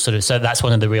local sort of, so that's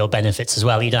one of the real benefits as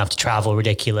well. You don't have to travel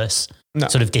ridiculous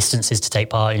sort of distances to take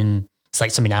part in. It's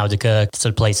like something Oudekerk,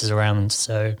 sort of places around.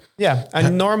 So yeah,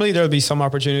 and normally there'll be some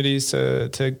opportunities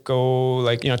to go,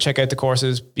 like, you know, check out the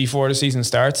courses before the season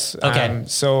starts. Okay.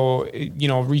 So, you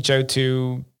know, reach out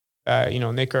to you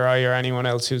know, Nick or I or anyone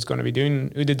else who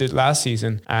did it last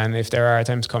season. And if there are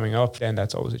times coming up, then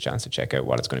that's always a chance to check out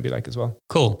what it's going to be like as well.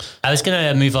 Cool. I was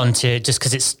going to move on to, just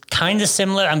because it's kind of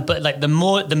similar, but like the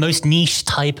most niche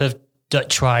type of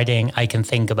Dutch riding I can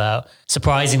think about,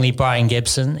 surprisingly Brian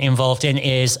Gibson involved in,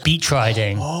 is beach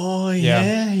riding. Oh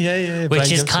yeah.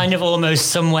 Which is kind of almost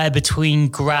somewhere between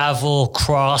gravel,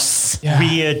 cross,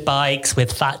 weird bikes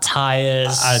with fat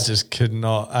tires. I just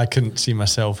couldn't see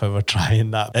myself ever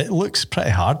trying that. It looks pretty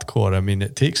hardcore. I mean,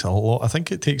 it takes a lot. I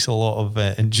think it takes a lot of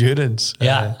endurance.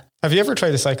 Yeah. Have you ever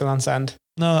tried to cycle on sand?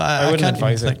 No, I wouldn't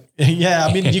advise it. Yeah,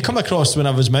 I mean, you come across, when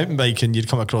I was mountain biking, you'd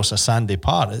come across a sandy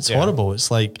part. It's horrible.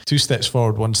 It's like 2 steps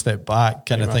forward, 1 step back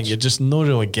kind of thing. You're just not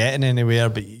really getting anywhere,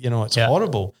 but you know, it's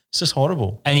horrible. It's just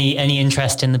horrible. Any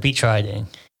interest in the beach riding?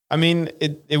 I mean,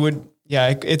 it would,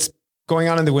 it's going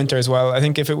on in the winter as well. I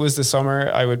think if it was the summer,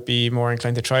 I would be more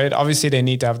inclined to try it. Obviously, they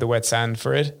need to have the wet sand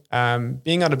for it.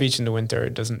 Being on a beach in the winter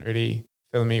doesn't really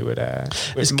fill me with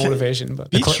motivation.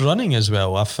 But beach running as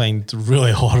well, I find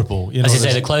really horrible. You know, as I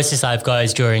say, the closest I've got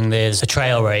is there's a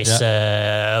trail race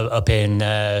up in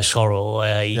Schorrel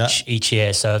each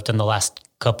year. So I've done the last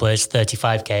couple of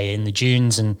 35k in the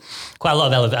dunes and quite a lot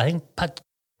of elevation. I think about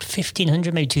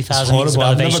 1,500, maybe 2,000 meters of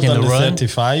elevation in the run.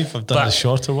 35. I've done the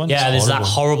shorter ones. Yeah, there's that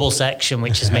horrible section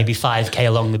which is maybe 5k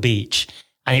along the beach,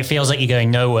 and it feels like you're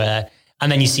going nowhere.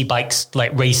 And then you see bikes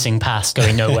like racing past,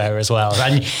 going nowhere as well.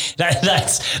 And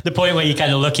that's the point where you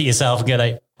kind of look at yourself and go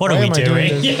like, what are we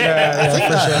doing?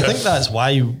 I think that's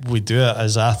why we do it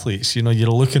as athletes. You know,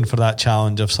 you're looking for that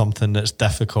challenge of something that's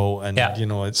difficult, and you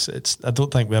know, it's. I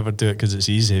don't think we ever do it because it's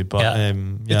easy, but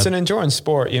it's an endurance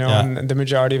sport, you know, and the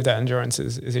majority of that endurance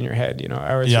is in your head. You know,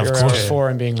 hour 3 or hour 4,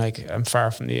 and being like, I'm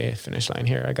far from the finish line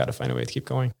here. I got to find a way to keep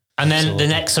going. And then the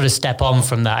next sort of step on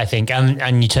from that, I think,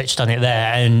 and you touched on it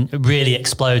there, and really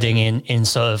exploding in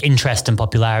sort of interest and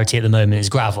popularity at the moment is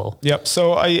gravel. Yep.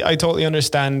 So I totally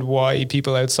understand why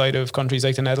people outside of countries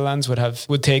like the Netherlands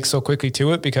would take so quickly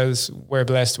to it, because we're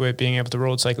blessed with being able to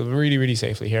road cycle really, really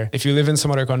safely here. If you live in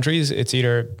some other countries, it's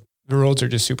either the roads are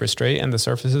just super straight and the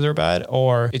surfaces are bad,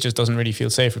 or it just doesn't really feel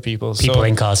safe for people. People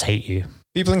in cars hate you.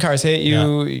 People in cars hate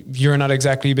you. Yeah. You're not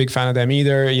exactly a big fan of them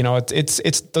either. You know, it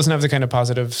doesn't have the kind of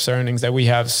positive surroundings that we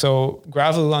have. So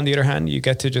gravel, on the other hand, you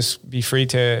get to just be free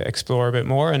to explore a bit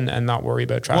more and not worry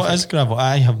about traffic. What is gravel?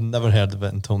 I have never heard of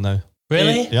it until now.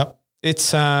 Really? Yep.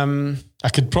 It's I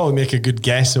could probably make a good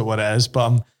guess at what it is,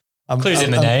 but clues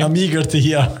in the name. I'm eager to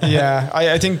hear. Yeah,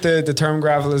 I think the term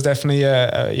gravel is definitely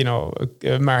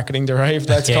a marketing derived.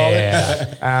 Let's call it.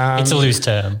 It's a loose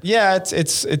term. Yeah,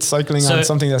 it's cycling on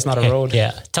something that's not a road.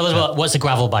 Yeah, tell us about what's a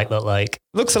gravel bike look like.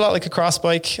 Looks a lot like a cross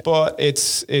bike, but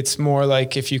it's more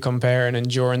like if you compare an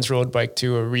endurance road bike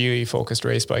to a really focused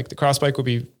race bike. The cross bike would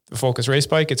be a focused race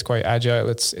bike. It's quite agile.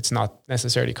 It's not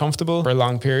necessarily comfortable for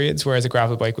long periods, whereas a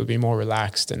gravel bike would be more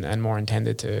relaxed and more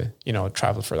intended to, you know,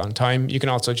 travel for a long time. You can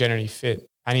also generally fit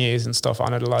panniers and stuff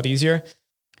on it a lot easier.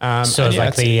 Sort of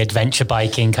like the adventure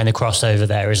biking kind of crossover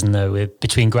there, isn't there?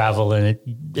 Between gravel and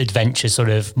adventure, sort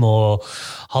of more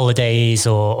holidays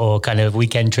or kind of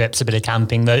weekend trips, a bit of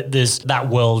camping. That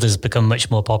world has become much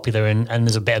more popular, and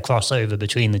there's a bit of crossover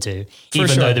between the two,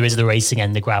 even though there is the racing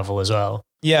and the gravel as well.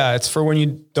 Yeah, it's for when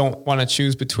you don't want to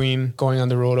choose between going on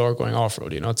the road or going off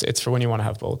road. You know, it's for when you want to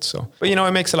have both. So, but you know,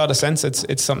 it makes a lot of sense.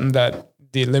 It's something that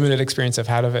the limited experience I've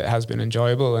had of it has been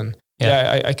enjoyable, and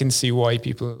I can see why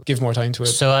people give more time to it.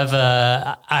 So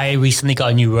I recently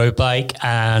got a new road bike,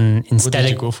 and instead what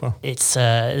did you go for? It's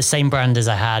the same brand as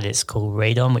I had. It's called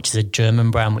Radon, which is a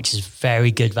German brand, which is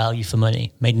very good value for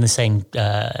money, made in the same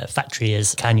factory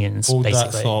as Canyons. Hold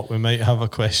basically. That thought. We might have a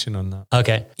question on that.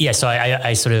 Okay, yeah. So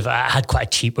I had quite a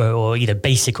cheap or either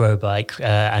basic road bike,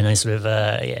 and I sort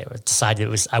of decided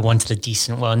I wanted a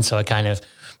decent one. So I kind of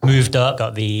moved up,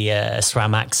 got the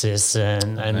SRAM axis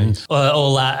and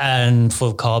all that, and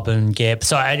full carbon gear.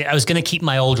 So I was going to keep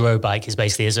my old road bike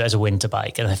as a winter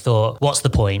bike. And I thought, what's the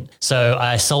point? So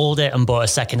I sold it and bought a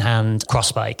secondhand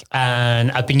cross bike.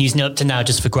 And I've been using it up to now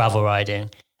just for gravel riding.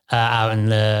 Out in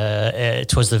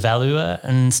towards the Velua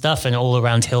and stuff, and all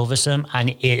around Hilversum, and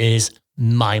it is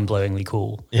mind-blowingly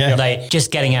cool. Yeah, like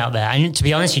just getting out there. And to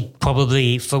be honest, you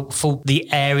probably for the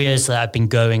areas that I've been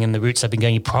going and the routes I've been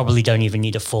going, you probably don't even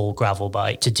need a full gravel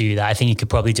bike to do that. I think you could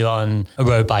probably do it on a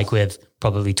road bike with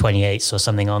probably 28s or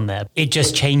something on there. It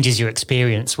just changes your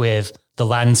experience with the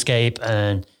landscape,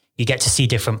 and you get to see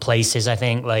different places. I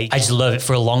think I just love it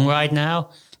for a long ride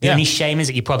now. The only shame is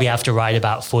that you probably have to ride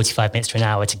about 45 minutes to an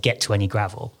hour to get to any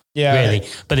gravel. Yeah. Really.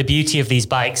 But the beauty of these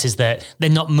bikes is that they're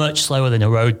not much slower than a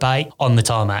road bike on the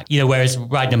tarmac. Whereas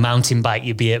riding a mountain bike,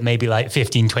 you'd be at maybe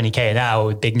 15, 20K an hour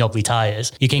with big knobbly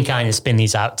tires. You can kind of spin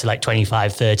these out to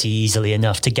 25, 30 easily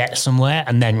enough to get somewhere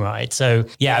and then ride. So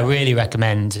yeah, I really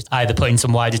recommend either putting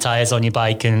some wider tires on your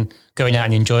bike and going out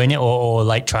and enjoying it,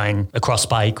 or trying a cross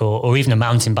bike or even a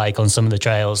mountain bike on some of the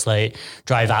trails.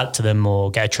 Drive out to them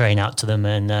or get a train out to them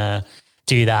and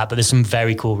do that. But there's some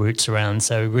very cool routes around,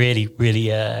 so really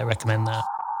recommend that.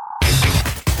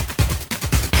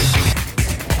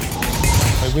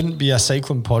 It wouldn't be a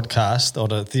cycling podcast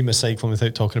or a theme of cycling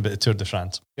without talking about the Tour de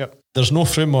France. Yep. There's no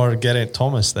Froome or Geraint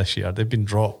Thomas this year. They've been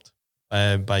dropped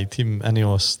by Team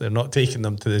Ineos. They're not taking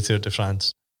them to the Tour de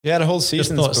France. Yeah, the whole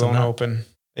season's blown open.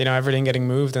 Everything getting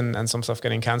moved and some stuff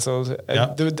getting cancelled.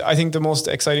 I think the most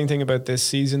exciting thing about this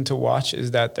season to watch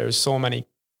is that there's so many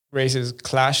races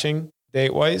clashing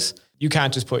date-wise. You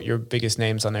can't just put your biggest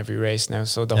names on every race now.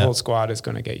 So the whole squad is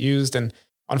going to get used. And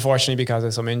unfortunately, because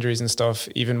of some injuries and stuff,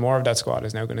 even more of that squad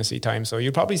is now going to see time. So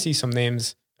you'll probably see some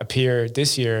names appear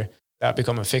this year that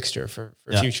become a fixture for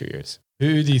future years.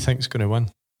 Who do you think is going to win?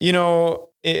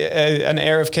 An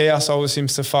air of chaos always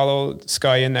seems to follow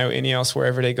Sky and now Ineos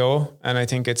wherever they go. And I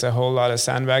think it's a whole lot of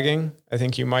sandbagging. I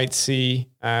think you might see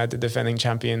the defending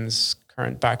champion's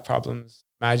current back problems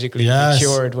magically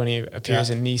cured when he appears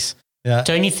in Nice. Yeah.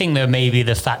 Don't you think that maybe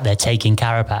the fact they're taking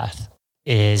Carapaz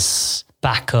is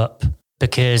backup,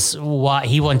 because what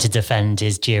he wanted to defend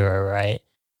is Giro, right?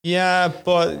 Yeah,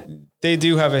 but they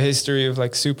do have a history of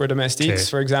super domestiques.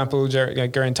 True. For example,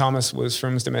 Geraint Thomas was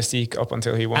Froome's domestique up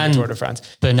until he won the Tour de France.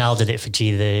 Bernal did it for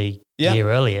G the year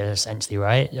earlier, essentially,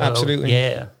 right? Absolutely.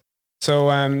 Yeah. So,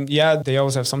 they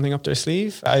always have something up their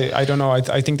sleeve. I don't know.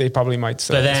 I think they probably might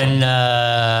still. But then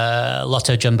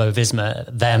Lotto Jumbo Visma,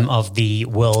 them of the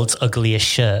world's ugliest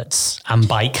shirts and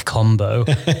bike combo.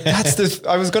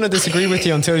 I was going to disagree with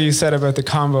you until you said about the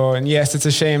combo. And yes, it's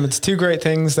a shame. It's two great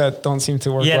things that don't seem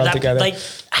to work well together.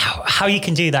 How you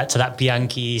can do that to that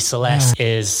Bianchi Celeste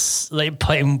is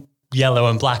putting yellow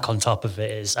and black on top of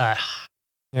it is,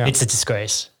 it's a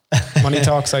disgrace. Money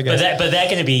talks, I guess. But they're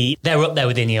going to they're up there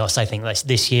with Ineos, I think,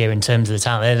 this year in terms of the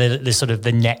talent. They're sort of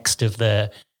the next of the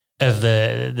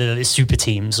super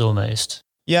teams almost.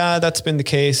 Yeah, that's been the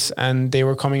case. And they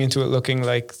were coming into it looking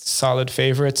like solid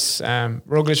favourites.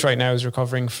 Roglic right now is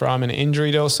recovering from an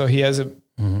injury though. So he has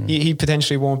he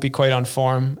potentially won't be quite on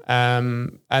form.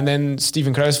 And then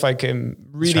Steven Kruijswijk came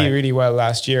really well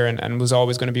last year and was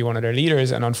always going to be one of their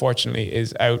leaders, and unfortunately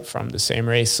is out from the same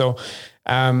race. So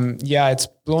it's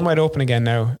blown wide open again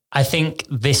now. I think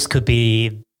this could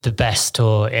be the best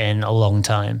tour in a long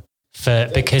time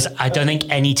because I don't think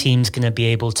any team's going to be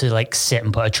able to sit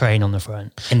and put a train on the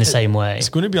front in the same way. It's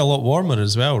going to be a lot warmer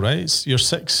as well, right? You're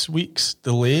 6 weeks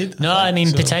delayed. No,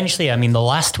 potentially. The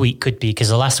last week could be, because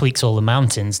the last week's all the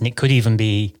mountains, and it could even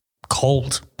be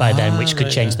cold by then, which could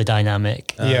change the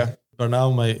dynamic.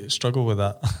 Bernal might struggle with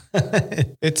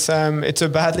that. It's a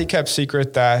badly kept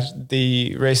secret that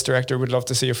the race director would love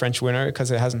to see a French winner,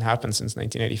 because it hasn't happened since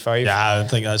 1985. Yeah, I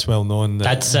think that's well known.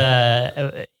 That's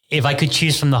if I could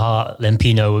choose from the heart, then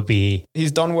Pinot would be.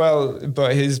 He's done well,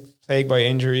 but he's plagued by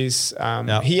injuries.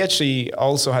 He actually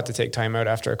also had to take time out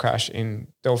after a crash in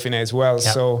Dauphiné as well.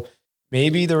 Yeah. So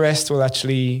maybe the rest will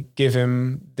actually give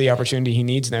him the opportunity he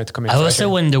needs now to come in. I also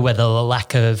wonder whether the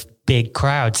lack of big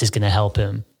crowds is going to help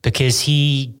him, because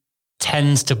he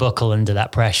tends to buckle under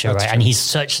that pressure, right? True. And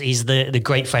he's the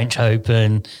great French hope,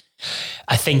 and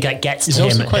I think that gets to him.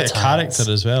 He's also quite a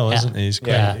character as well, isn't he? He's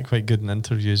quite good in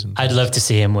interviews. I'd love to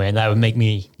see him win. That would make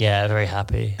me, very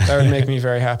happy. That would make me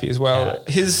very happy as well.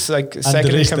 Yeah. His second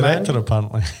in command, director,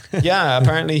 apparently.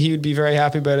 Apparently he would be very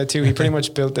happy about it too. He pretty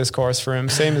much built this course for him,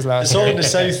 same as last year.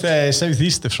 It's all in the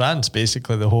southeast of France,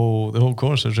 basically. The whole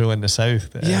course is really in the south.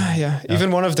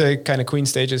 Even one of the kind of Queen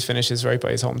stages finishes right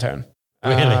by his hometown.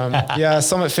 Really? Yeah,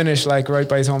 Summit finished like right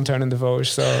by his hometown in the Vosges.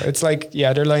 So it's like,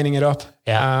 yeah, they're lining it up.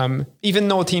 Yeah. Even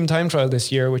no team time trial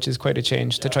this year, which is quite a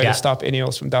change to try to stop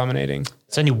Ineos from dominating.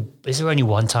 Is there only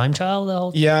one time trial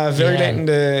though? Yeah, very late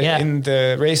in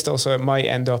the race though, so it might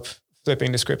end up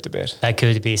flipping the script a bit. That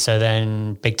could be. So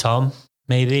then Big Tom,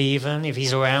 maybe even if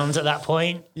he's around at that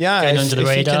point. Yeah, getting under the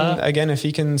radar. If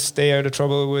he can stay out of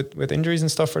trouble with injuries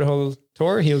and stuff for the whole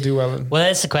tour, he'll do well. Well,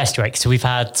 that's the question, right? So we've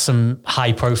had some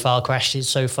high profile crashes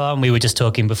so far, and we were just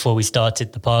talking before we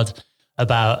started the pod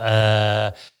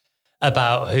about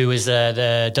who was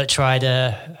the Dutch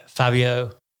rider,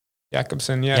 Fabio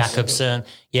Jacobsen, yes. Jacobsen,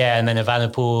 yeah, and then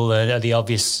Evenepoel, the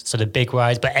obvious sort of big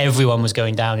rides, but everyone was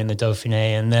going down in the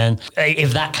Dauphiné, and then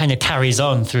if that kind of carries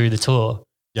on through the tour.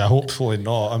 Yeah, hopefully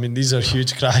not. I mean, these are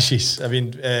huge crashes. I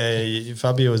mean,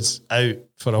 Fabio's out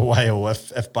for a while,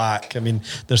 if back. I mean,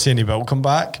 they're saying he will come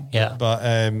back. Yeah. But,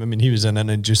 I mean, he was in an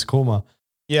induced coma.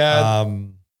 Yeah.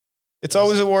 It's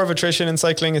always a war of attrition in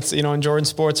cycling. It's, endurance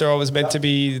sports are always meant to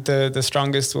be the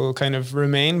strongest will kind of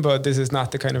remain, but this is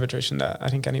not the kind of attrition that I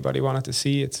think anybody wanted to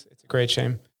see. It's a great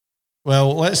shame.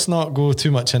 Well, let's not go too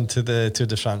much into the Tour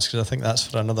de France because I think that's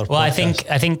for another podcast. Well,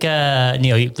 I think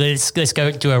Neil, let's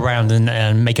go do a round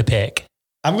and make a pick.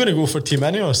 I'm going to go for Team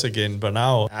Ineos again,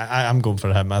 Bernal. I'm going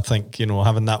for him. I think,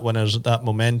 having that that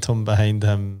momentum behind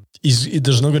him,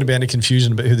 there's not going to be any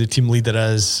confusion about who the team leader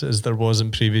is as there was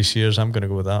in previous years. I'm going to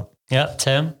go with that. Yeah,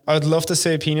 Tim? I'd love to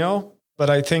say Pinot,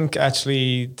 but I think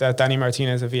actually that Danny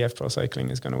Martinez of VF Pro Cycling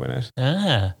is going to win it.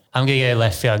 I'm going to go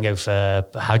left field and go for,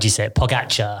 how do you say it?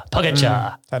 Pogacar.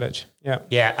 Tadej, yeah.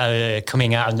 Yeah,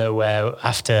 coming out of nowhere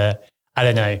after, I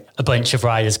don't know, a bunch of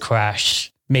riders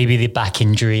crash. Maybe the back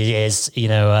injury is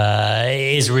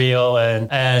real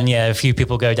and a few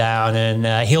people go down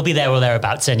and he'll be there or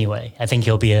thereabouts anyway. I think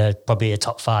he'll be probably a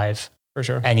top 5. For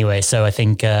sure. Anyway, so I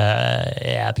think,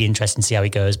 it'd be interesting to see how he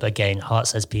goes. But again, heart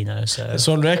says Pinot. So it's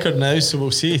on record now, so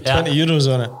we'll see. 20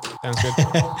 euros on it. Sounds good.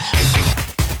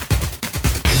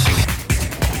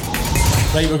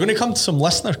 Right, we're going to come to some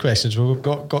listener questions. We've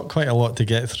got quite a lot to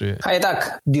get through. Hi, Doug.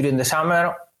 During the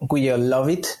summer, we all love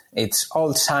it. It's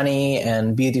all sunny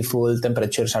and beautiful.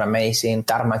 Temperatures are amazing.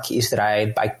 Tarmac is dry.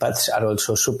 Bike paths are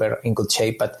also super in good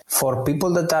shape. But for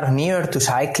people that are newer to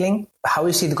cycling, how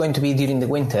is it going to be during the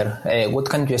winter? What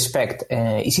can you expect?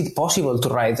 Is it possible to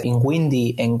ride in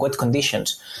windy and wet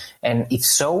conditions? And if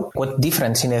so, what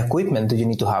difference in equipment do you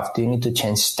need to have? Do you need to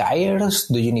change tires?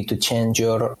 Do you need to change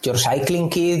your cycling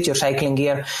kit, your cycling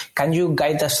gear? Can you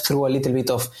guide us through a little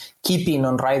bit of keeping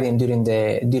on riding during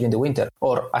the winter?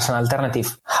 Or as an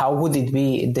alternative, how would it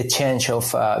be the change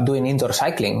of doing indoor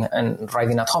cycling and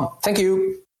riding at home? Thank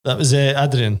you. That was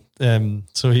Adrian.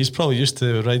 So he's probably used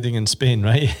to riding in Spain,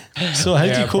 right? So how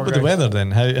do you cope with the weather then?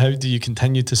 How do you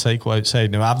continue to cycle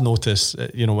outside? Now, I've noticed,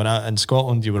 when in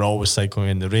Scotland, you were always cycling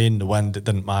in the rain, the wind, it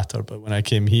didn't matter. But when I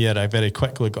came here, I very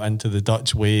quickly got into the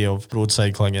Dutch way of road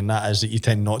cycling, and that is that you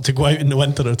tend not to go out in the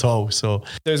winter at all. So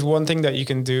there's one thing that you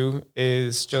can do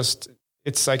is just...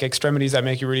 It's like extremities that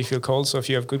make you really feel cold. So if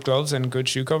you have good gloves and good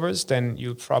shoe covers, then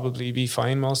you'll probably be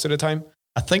fine most of the time.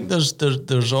 I think there's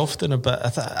often a bit.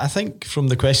 I think from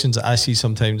the questions that I see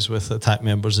sometimes with attack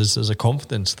members is there's a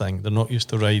confidence thing. They're not used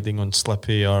to riding on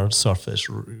slippy or surface,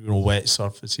 wet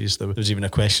surfaces. There was even a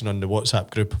question on the WhatsApp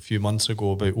group a few months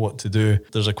ago about what to do.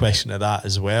 There's a question of that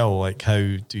as well. Like,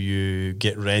 how do you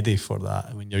get ready for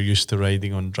that when you're used to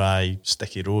riding on dry,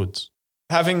 sticky roads?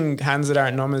 Having hands that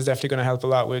aren't numb is definitely going to help a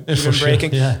lot with even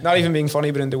braking. Yeah. Not even being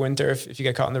funny, but in the winter, if you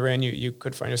get caught in the rain, you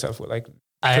could find yourself with like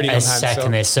pretty numb hands. I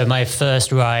second this. So my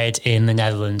first ride in the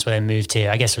Netherlands when I moved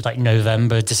here, I guess it was like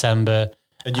November, December.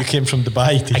 And you came from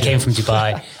Dubai? I came from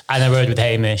Dubai and I rode with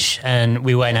Hamish and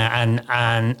we went out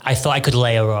and I thought I could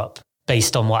layer up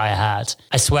based on what I had.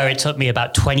 I swear it took me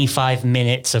about 25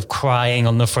 minutes of crying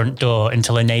on the front door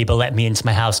until a neighbour let me into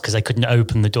my house because I couldn't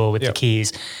open the door with the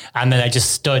keys. And then I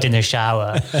just stood in a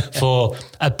shower for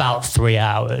about 3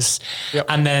 hours. Yep.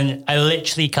 And then I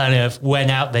literally kind of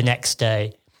went out the next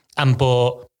day and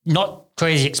bought, not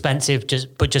crazy expensive,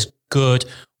 but just good,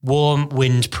 warm,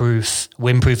 windproof.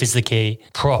 Windproof is the key.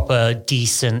 Proper,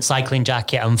 decent cycling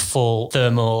jacket and full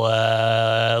thermal,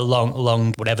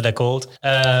 long, whatever they're called.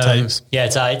 Tights. Yeah,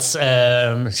 tights.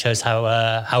 Shows how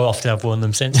often I've worn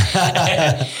them since.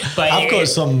 But I've got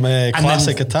some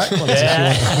classic attack ones.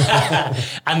 Yeah.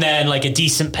 And then like a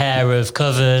decent pair of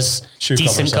covers.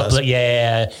 Decent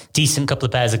couple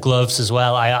of pairs of gloves as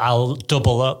well. I'll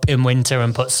double up in winter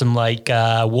and put some like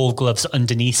wool gloves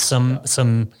underneath some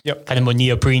kind of more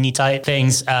neoprene type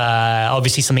things.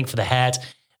 Obviously something for the head.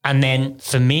 And then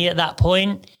for me at that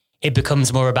point, it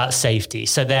becomes more about safety.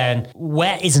 So then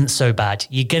wet isn't so bad.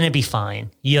 You're going to be fine.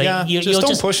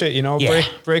 Don't push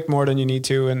it, break more than you need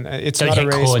to. And it's don't not a hit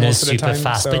race corners most of the super time,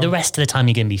 fast, but the rest of the time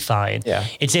you're going to be fine. Yeah.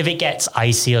 It's if it gets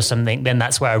icy or something, then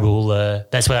that's where I rule.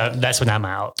 That's when I'm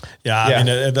out. Yeah. I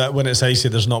mean, when it's icy,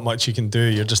 there's not much you can do.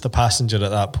 You're just a passenger at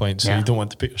that point. So you don't want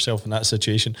to put yourself in that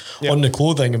situation. Yeah. On the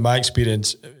clothing, in my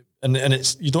experience, and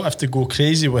it's, you don't have to go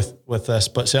crazy with this,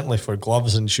 but certainly for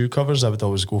gloves and shoe covers, I would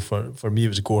always go for me, it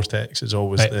was Gore-Tex is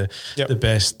always the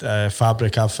best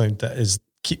fabric I've found that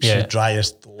keeps you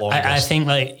driest the longest. I think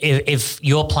like if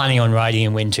you're planning on riding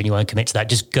in winter and you want to commit to that,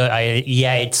 just go.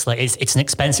 It's like it's an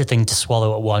expensive thing to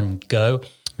swallow at one go.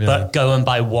 But go and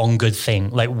buy one good thing,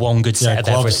 like one good set of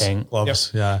everything.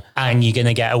 Gloves, and you're going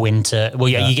to get a winter. Well,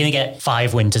 you're going to get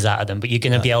 5 winters out of them, but you're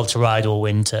going to be able to ride all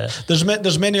winter.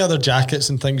 There's many other jackets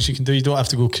and things you can do. You don't have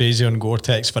to go crazy on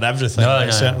Gore-Tex for everything.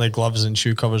 Certainly gloves and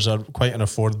shoe covers are quite an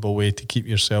affordable way to keep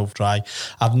yourself dry.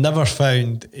 I've never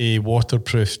found a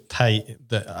waterproof tight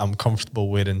that I'm comfortable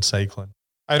wearing cycling.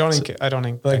 I don't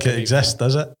think it exists,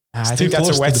 does it? I think that's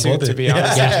a wetsuit, to be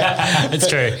honest. Yeah, it's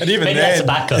true. And even maybe then, that's a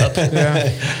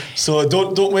backup. So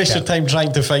don't waste your time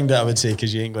trying to find it, I would say,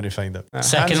 because you ain't going to find it.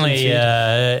 Secondly,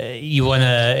 you want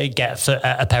to get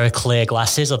a pair of clear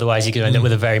glasses, otherwise you're going to end up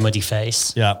with a very muddy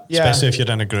face. Yeah, especially if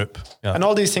you're in a group. Yeah. And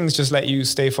all these things just let you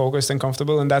stay focused and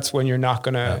comfortable, and that's when you're not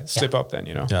going to slip up then,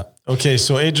 Yeah. Okay,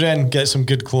 so Adrian, get some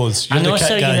good clothes. And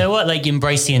also, you know what? Like,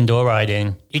 embrace the indoor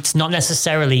riding. It's not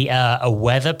necessarily a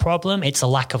weather problem. It's a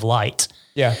lack of light.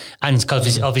 Yeah. And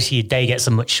because obviously your day gets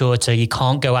so much shorter, you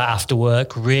can't go out after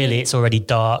work. Really, it's already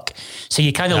dark. So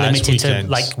you're kind of limited to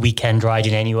like weekend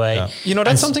riding anyway. Yeah. You know,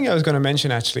 that's something I was going to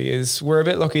mention actually, is we're a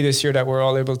bit lucky this year that we're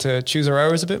all able to choose our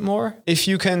hours a bit more. If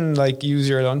you can like use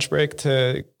your lunch break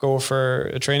to go for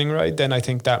a training ride, then I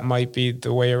think that might be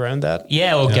the way around that.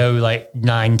 Yeah, or go like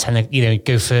 9, 10,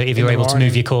 go for, if you're able to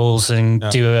move your calls and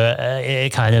do a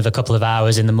kind of a couple of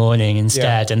hours in the morning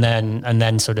instead, and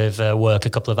then sort of work a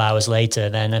couple of hours later.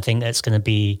 Then I think that's going to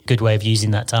be a good way of using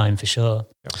that time for sure.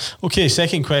 Okay,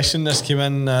 second question. This came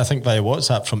in, I think, via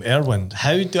WhatsApp from Erwin.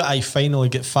 How do I finally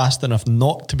get fast enough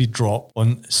not to be dropped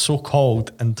on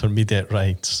so-called intermediate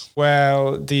rides?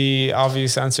 Well, the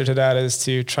obvious answer to that is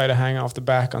to try to hang off the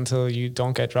back until you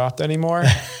don't get dropped anymore.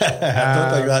 I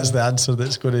don't think that's the answer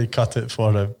that's going to cut it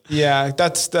for him. Yeah,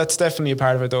 that's definitely a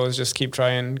part of it though, is just keep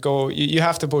trying. Go. You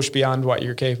have to push beyond what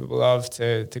you're capable of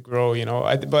to grow,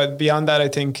 but beyond that, I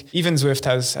think even Zwift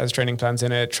has training plans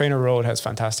in it. Trainer Road has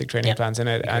fantastic training plans in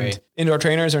it. And indoor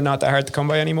trainers are not that hard to come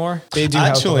by anymore. They do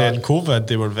actually help in COVID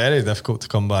they were very difficult to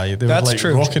come by. They That's were like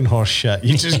true. rocking horse shit.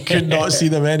 You just could not see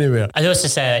them anywhere. I'd also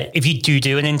say if you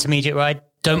do an intermediate ride,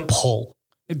 don't pull.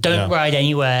 Don't ride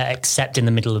anywhere except in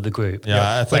the middle of the group.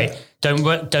 Yeah, I think.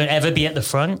 Don't ever be at the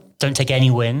front. Don't take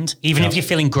any wind. Even if you're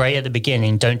feeling great at the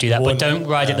beginning, don't do that. But don't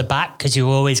ride at the back, because you're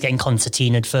always getting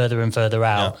concertinaed further and further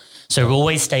out. Yeah. So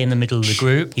always stay in the middle of the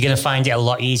group. You're going to find it a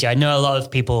lot easier. I know a lot of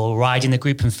people ride in the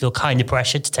group and feel kind of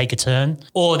pressured to take a turn,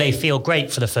 or they feel great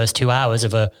for the first 2 hours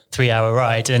of a 3-hour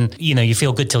ride. And, you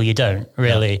feel good till you don't,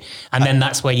 really. Yeah. And then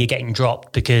that's where you're getting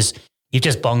dropped because you're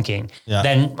just bonking. Yeah.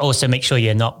 Then also make sure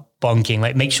you're not bonking.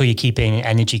 Like, make sure you're keeping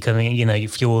energy coming, you're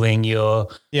fueling or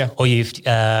you've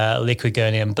liquid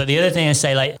going in. But the other thing I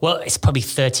say, it's probably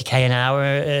 30k an hour,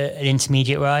 an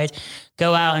intermediate ride.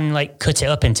 Go out and cut it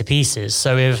up into pieces.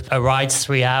 So if a ride's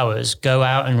 3 hours, go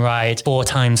out and ride 4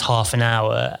 times half an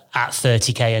hour at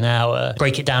 30k an hour.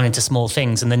 Break it down into small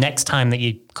things, and the next time that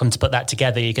you come to put that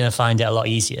together, you're going to find it a lot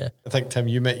easier. I think, Tim,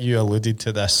 you alluded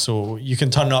to this. So you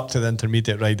can turn up to the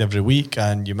intermediate ride every week,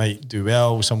 and you might do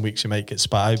well. Some weeks you might get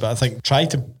spotty, but I think try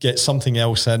to get something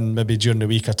else in, maybe during the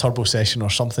week, a turbo session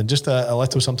or something, just a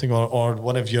little something, or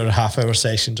one of your half-hour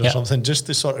sessions or something, just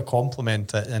to sort of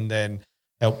complement it, and then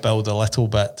help build a little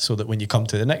bit so that when you come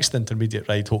to the next intermediate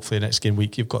ride, hopefully next game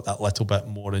week, you've got that little bit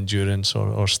more endurance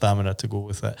or stamina to go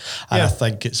with it. And I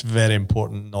think it's very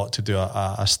important not to do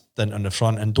a stint on the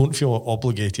front, and don't feel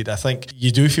obligated. I think you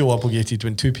do feel obligated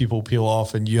when 2 people peel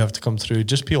off and you have to come through.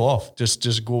 Just peel off.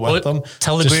 Just go with them.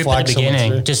 Tell the group at the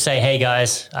beginning. Just say, hey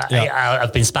guys,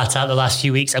 I've been spat out the last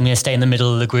few weeks. I'm going to stay in the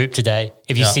middle of the group today.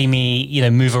 If you see me,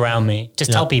 move around me.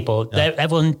 Just tell people.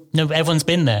 Everyone's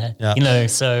been there.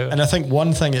 So. And I think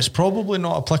one thing, it's probably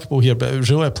not applicable here, but it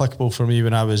was really applicable for me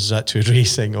when I was actually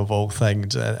racing, of all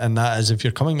things, and that is, if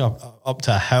you're coming up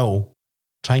to a hill,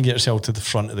 try and get yourself to the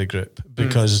front of the group,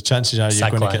 because chances are you're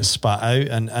going to get spat out,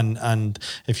 and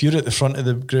if you're at the front of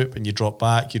the group and you drop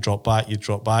back, you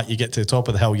get to the top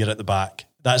of the hill, you're at the back.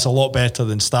 That's a lot better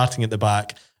than starting at the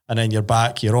back and then you're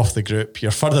back, you're off the group,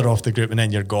 you're further off the group, and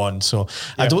then you're gone. So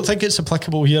I don't think it's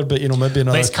applicable here, but maybe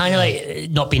not. But it's kind of like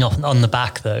not being on the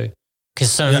back though,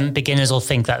 because some beginners will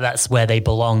think that that's where they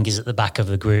belong, is at the back of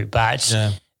the group. But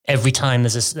every time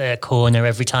there's a corner,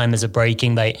 every time there's a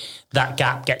braking, that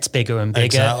gap gets bigger and bigger.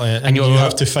 Exactly. And you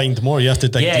have to find more. You have to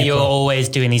dig deeper. You're always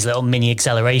doing these little mini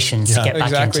accelerations to get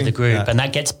back into the group. And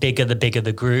that gets bigger the bigger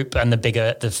the group, and the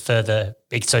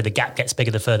gap gets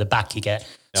bigger the further back you get.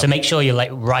 So make sure you're like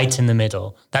right in the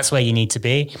middle. That's where you need to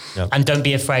be. And don't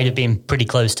be afraid of being pretty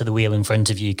close to the wheel in front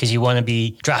of you, because you want to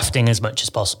be drafting as much as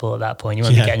possible at that point. You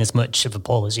want to be getting as much of a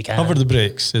pull as you can. Cover the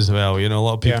brakes as well. A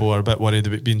lot of people are a bit worried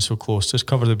about being so close. Just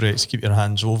cover the brakes, keep your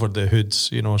hands over the hoods,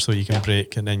 so you can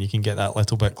brake, and then you can get that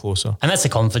little bit closer. And that's a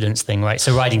confidence thing, right?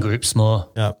 So riding groups more.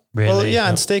 Yeah. Really. Well,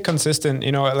 and stay consistent.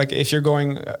 Like if you're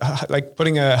going, like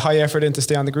putting a high effort in to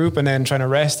stay on the group and then trying to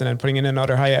rest and then putting in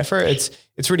another high effort,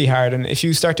 it's really hard. And if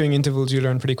you start doing intervals, you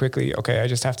learn pretty quickly, okay, I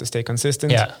just have to stay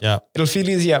consistent. Yeah. It'll feel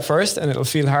easy at first, and it'll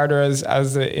feel harder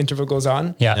as the interval goes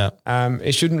on.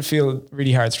 It shouldn't feel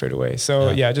really hard straight away.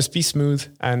 So just be smooth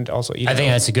and also eat. I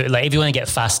think that's a good, like if you want to get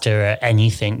faster at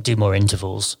anything, do more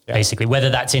intervals, basically, whether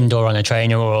that's indoor on a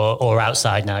trainer or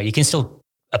outside now. You can still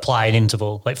apply an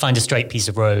interval, like find a straight piece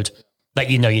of road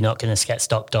that you're not going to get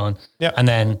stopped on, and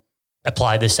then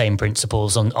apply the same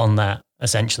principles on that,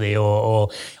 essentially, or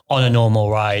on a normal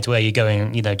ride where you're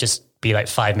going, just be like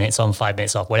 5 minutes on, 5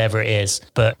 minutes off, whatever it is.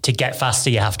 But to get faster,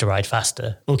 you have to ride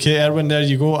faster. Okay, Erwin, there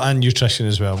you go. And nutrition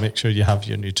as well. Make sure you have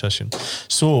your nutrition.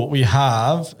 So we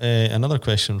have another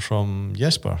question from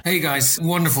Jesper. Hey guys,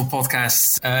 wonderful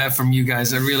podcast from you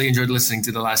guys. I really enjoyed listening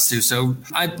to the last two. So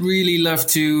I'd really love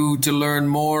to learn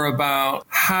more about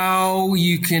how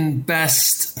you can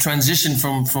best transition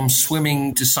from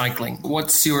swimming to cycling.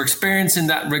 What's your experience in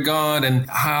that regard, and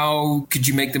how could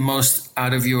you make the most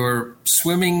out of your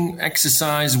swimming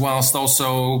exercise whilst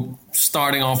also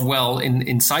starting off well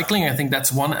in cycling? I think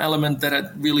that's one element that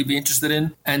I'd really be interested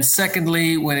in. And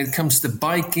secondly, when it comes to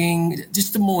biking,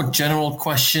 just a more general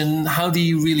question, how do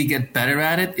you really get better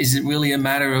at it? Is it really a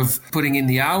matter of putting in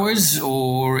the hours,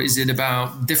 or is it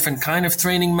about different kind of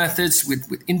training methods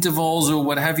with intervals or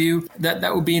what have you?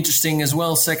 That would be interesting as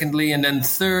well, secondly. And then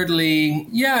thirdly,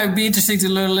 it'd be interesting to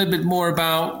learn a little bit more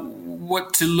about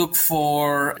what to look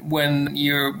for when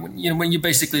you're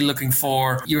basically looking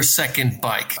for your second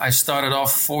bike. I started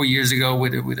off 4 years ago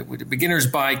with a beginner's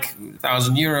bike,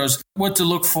 €1,000. What to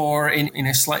look for in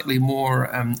a slightly more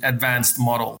advanced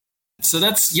model. So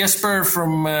that's Jesper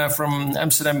from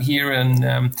Amsterdam here,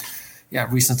 and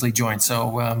recently joined.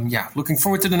 So looking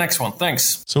forward to the next one.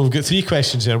 Thanks. So we've got 3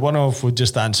 questions here. One of we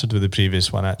just answered with the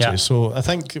previous one, actually. So I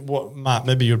think Matt,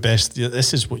 maybe your best,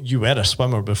 this is what you were a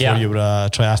swimmer before you were a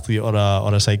triathlete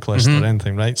or a cyclist or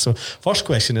anything, right? So first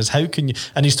question is, how can you,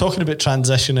 and he's talking about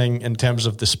transitioning in terms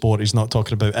of the sport. He's not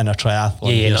talking about in a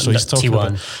triathlon. So he's talking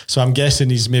about, so I'm guessing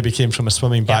he's maybe came from a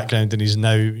swimming background and he's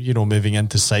now, moving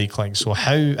into cycling. So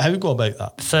how go about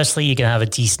that? Firstly, you can have a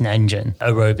decent engine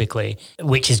aerobically,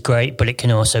 which is great, but it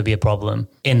can also be a problem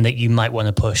in that you might want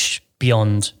to push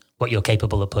beyond what you're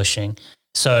capable of pushing.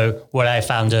 So what I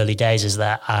found early days is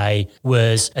that I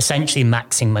was essentially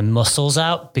maxing my muscles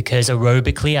out, because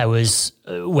aerobically I was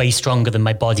way stronger than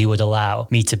my body would allow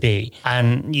me to be.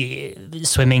 And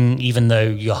swimming, even though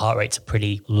your heart rates are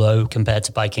pretty low compared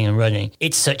to biking and running,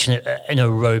 it's such an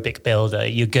aerobic builder.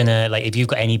 You're going to, like, if you've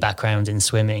got any background in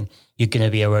swimming, you're going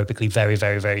to be aerobically very,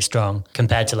 very, very strong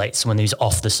compared to like someone who's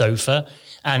off the sofa.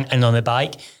 And on a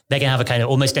bike, they can have a kind of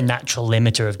almost a natural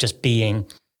limiter of just being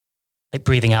like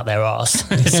breathing out their arse,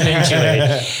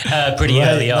 essentially, pretty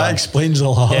early on. That explains a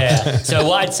lot. Yeah. So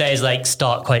what I'd say is like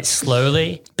start quite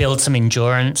slowly, build some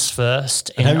endurance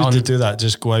first. And how would you do that?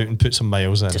 Just go out and put some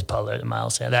miles in? Just put a load of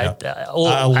miles in. At a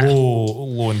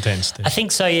low intensity. I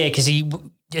think so, yeah, because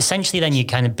essentially then you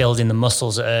kind of build in the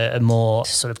muscles at a more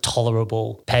sort of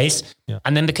tolerable pace. Yeah.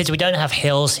 And then because we don't have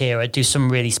hills here, I do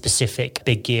some really specific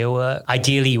big gear work.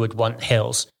 Ideally, you would want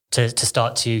hills to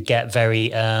start to get very,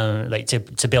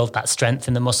 to build that strength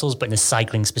in the muscles, but in a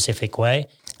cycling specific way.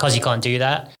 Because you can't do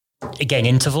that. Again,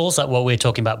 intervals, like what we were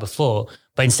talking about before,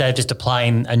 but instead of just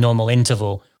applying a normal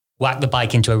interval, whack the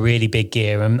bike into a really big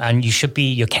gear and you should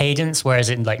be your cadence, whereas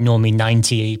in like normally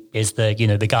 90 is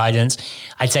the guidance.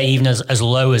 I'd say even as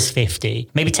low as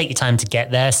 50, maybe take your time to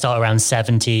get there, start around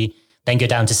 70, then go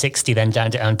down to 60, then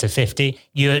down to 50.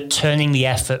 You're turning the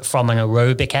effort from an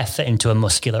aerobic effort into a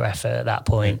muscular effort at that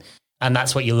point. And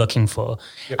that's what you're looking for.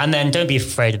 Yep. And then don't be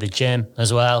afraid of the gym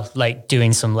as well. Like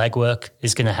doing some leg work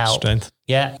is going to help. Strength.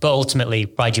 Yeah. But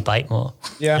ultimately, ride your bike more.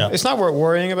 Yeah. It's not worth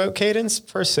worrying about cadence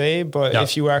per se, but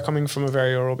if you are coming from a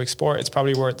very aerobic sport, it's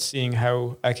probably worth seeing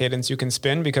how a cadence you can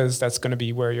spin, because that's going to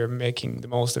be where you're making the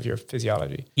most of your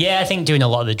physiology. Yeah. I think doing a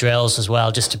lot of the drills as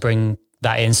well, just to bring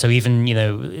that in. So even,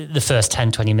 the first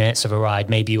 10, 20 minutes of a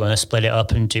ride, maybe you want to split it up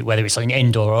and do, whether it's like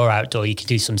indoor or outdoor, you can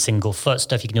do some single foot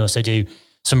stuff. You can also do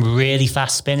some really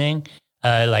fast spinning,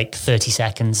 like 30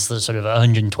 seconds, sort of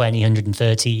 120,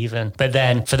 130 even. But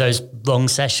then for those long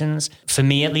sessions, for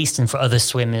me at least, and for other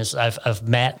swimmers I've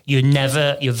met,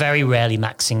 you're very rarely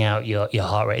maxing out your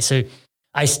heart rate. So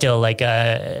I still like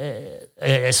a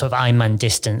sort of Ironman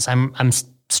distance. I'm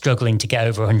struggling to get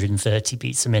over 130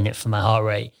 beats a minute for my heart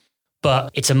rate,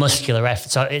 but it's a muscular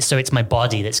effort. So it's my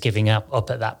body that's giving up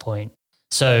at that point.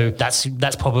 So that's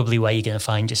probably where you're going to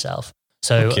find yourself.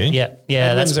 So yeah.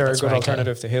 Headwinds are a good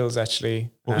alternative to hills,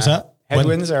 actually. What was that?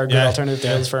 Headwinds are a good alternative to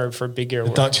hills for big gear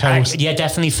work. Dutch hills. Yeah,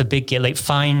 definitely for big gear. Like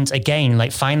find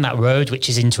that road which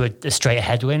is into a straight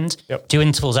headwind. Yep. Do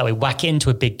intervals that way. Whack it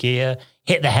into a big gear.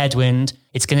 Hit the headwind.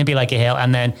 It's going to be like a hill,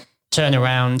 and then turn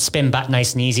around, spin back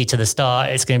nice and easy to the start.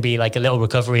 It's going to be like a little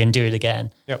recovery and do it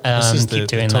again. Yep. This is the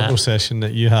turbo session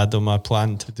that you had on my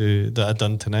plan to do that I'd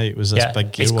done tonight. Was this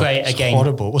big gear? It's work. great. Again,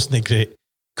 horrible, wasn't it? Great.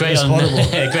 Great on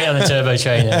the turbo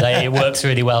trainer. Like, it works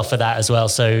really well for that as well.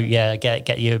 So yeah,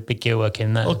 get your big gear work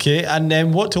in there. Okay, and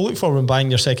then what to look for when buying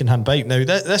your second-hand bike? Now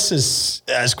this is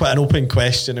quite an open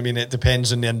question. I mean, it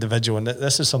depends on the individual, and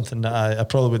this is something that I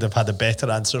probably would have had a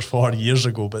better answer for years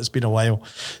ago, but it's been a while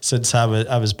since I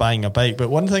was buying a bike. But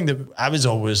one thing that I was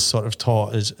always sort of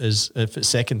taught is if it's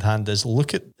second-hand, is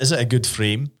it a good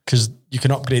frame? Because you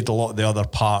can upgrade a lot of the other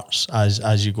parts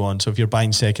as you go on. So if you're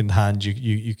buying second hand,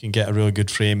 you can get a really good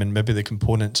frame, and maybe the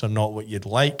components are not what you'd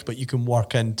like, but you can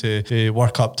work up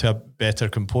to a better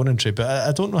componentry. But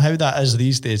I don't know how that is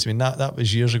these days. I mean, that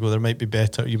was years ago. There might be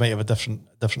better. You might have a different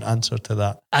answer to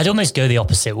that. I'd almost go the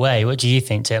opposite way. What do you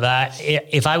think, Tim?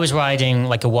 If I was riding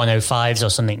like a 105s or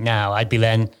something now, I'd be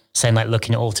then saying like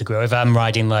looking at Ultegra. If I'm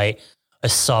riding like a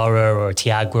Sara or a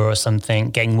Tiagra or something,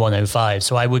 getting 105.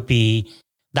 So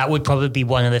that would probably be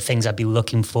one of the things I'd be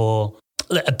looking for.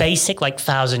 A basic like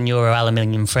 €1,000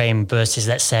 aluminium frame versus,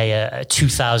 let's say, a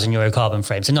 €2,000 carbon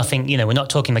frame. So nothing, we're not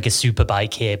talking like a super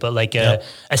bike here, but like a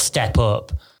step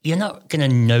up. You're not going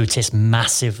to notice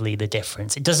massively the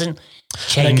difference. It doesn't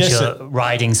change your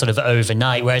riding sort of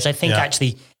overnight. Whereas I think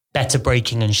actually better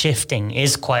braking and shifting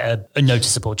is quite a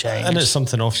noticeable change. And it's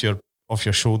something off your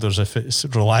shoulders if it's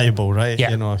reliable, right?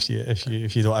 Yeah.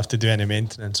 If you don't have to do any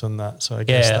maintenance on that. So I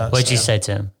guess that's... What'd you say,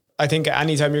 Tim? I think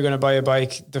anytime you're going to buy a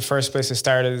bike, the first place to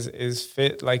start is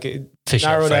fit. Like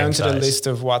narrow down to the list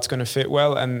of what's going to fit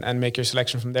well and make your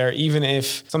selection from there. Even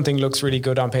if something looks really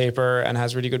good on paper and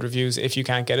has really good reviews, if you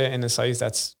can't get it in a size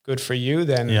that's good for you,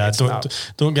 then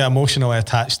don't get emotionally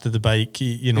attached to the bike.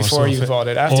 Before you bought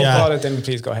it. After you bought it, then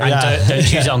please go ahead. And don't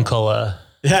choose on colour.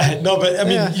 Yeah, no, but I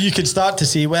mean, you could start to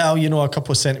see, well, a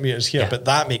couple of centimetres here, but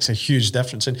that makes a huge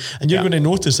difference. And you're going to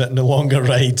notice it in the longer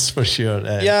rides for sure.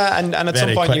 And at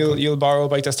some point you'll borrow a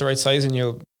bike that's the right size and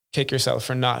you'll kick yourself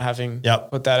for not having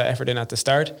put that effort in at the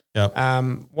start.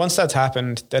 Once that's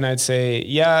happened, then I'd say,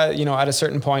 at a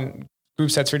certain point, group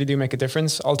sets really do make a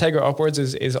difference. Ultegra upwards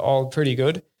is all pretty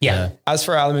good. Yeah. As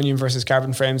for aluminium versus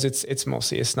carbon frames, it's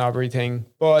mostly a snobbery thing.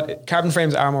 But carbon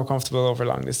frames are more comfortable over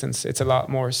long distance. It's a lot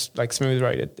more like smooth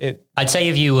ride. I'd say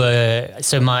if you were...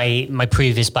 So my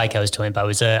previous bike I was talking about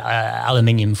was a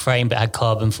aluminium frame, but had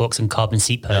carbon forks and carbon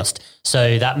seat post. Yeah.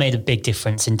 So that made a big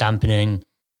difference in dampening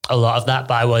a lot of that,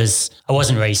 but I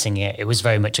wasn't racing it. It was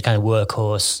very much a kind of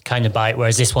workhorse kind of bike.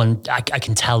 Whereas this one, I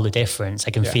can tell the difference. I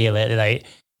can feel it. Like,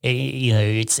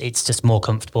 it's just more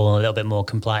comfortable, a little bit more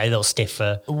compliant, a little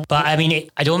stiffer. But I mean,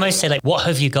 I'd almost say like, what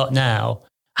have you got now?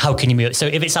 How can you move it? So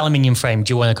if it's aluminium frame,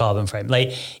 do you want a carbon frame?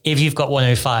 Like if you've got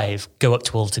 105, go up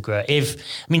to Ultegra.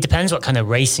 Depends what kind of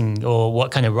racing or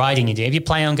what kind of riding you do. If you're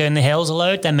planning on going the hills a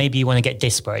load, then maybe you want to get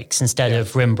disc brakes instead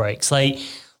of rim brakes. Like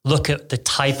look at the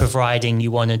type of riding you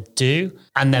want to do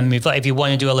and then move. Like if you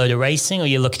want to do a load of racing or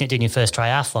you're looking at doing your first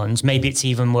triathlons, maybe it's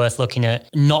even worth looking at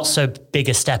not so big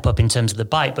a step up in terms of the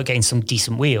bike, but getting some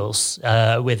decent wheels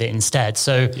with it instead.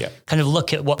 So kind of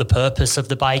look at what the purpose of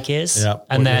the bike is. Yeah,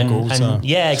 and then,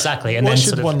 exactly. And what then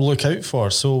should one look out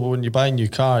for? So when you buy a new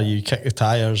car, you kick the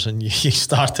tires and you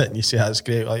start it and you say, that's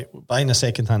great. Like buying a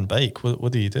second-hand bike,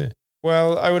 what do you do?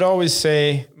 Well, I would always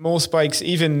say most bikes,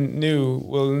 even new,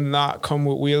 will not come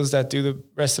with wheels that do the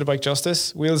rest of the bike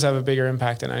justice. Wheels have a bigger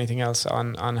impact than anything else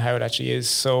on how it actually is.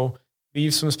 So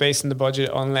leave some space in the budget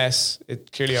unless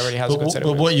it clearly already has a good set of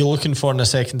wheels. But what are you looking for in a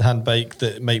second-hand bike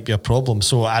that might be a problem?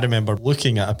 So I remember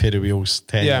looking at a pair of wheels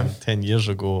 10 years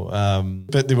ago,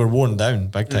 but they were worn down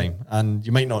big time, and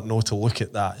you might not know to look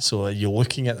at that. So are you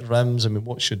looking at the rims? I mean,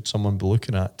 what should someone be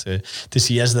looking at to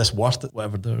see, is this worth it,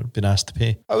 whatever they're being asked to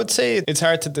pay? I would say it's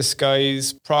hard to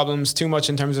disguise problems too much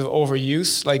in terms of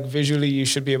overuse. Like visually, you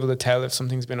should be able to tell if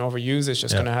something's been overused. It's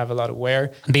just going to have a lot of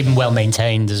wear. And being well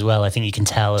maintained as well. I think you can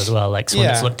tell as well, like someone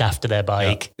that's looked after their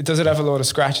bike. Does it have a lot of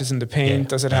scratches in the paint?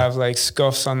 Does it have like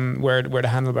scuffs on where the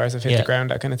handlebars have hit the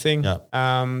ground, that kind of thing?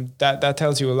 That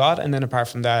tells you a lot. And then apart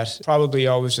from that, probably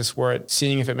always just worth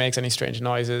seeing if it makes any strange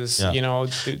noises. You know.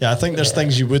 I think there's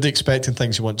things you would expect and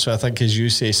things you want. So I think, as you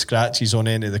say, scratches on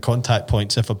any of the contact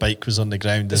points if a bike was on the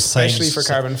ground, especially for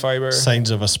carbon fiber, signs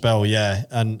of a spill.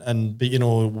 But you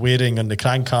know, wearing on the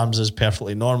crank arms is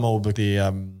perfectly normal, but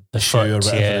the shoe or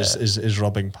whatever is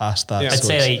rubbing past that. I'd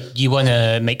say like, you want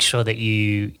to make sure that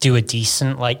you do a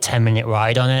decent 10-minute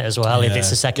ride on it as well. If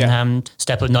it's a second-hand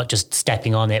step, not just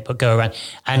stepping on it, but go around.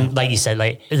 And like you said,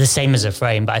 like the same as a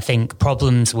frame, but I think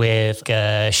problems with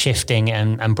shifting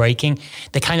and braking,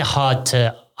 they're kind of hard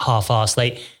to half-arse.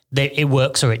 Like it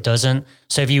works or it doesn't.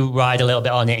 So if you ride a little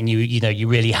bit on it and you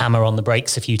really hammer on the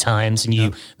brakes a few times and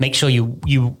you make sure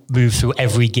you move through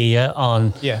every gear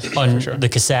on the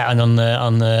cassette and on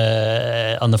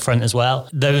the front as well,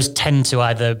 those tend to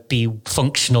either be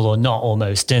functional or not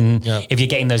almost. And if you're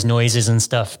getting those noises and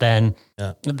stuff, then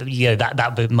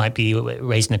that might be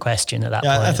raising a question at that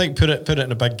point. I think put it in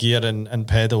a big gear and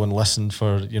pedal and listen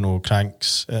for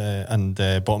cranks and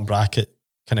bottom bracket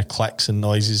kind of clicks and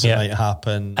noises that might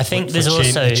happen. I think there's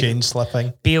also chain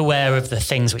slipping. Be aware of the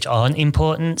things which aren't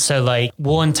important. So like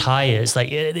worn tires,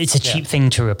 like it's a cheap thing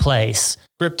to replace.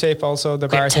 Grip tape also, the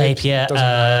grip bar tape,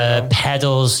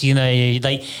 pedals,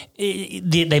 like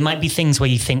they might be things where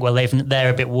you think, well, they're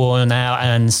a bit worn out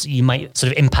and you might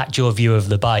sort of impact your view of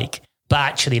the bike. But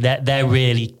actually they're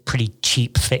really pretty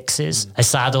cheap fixes. A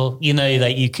saddle,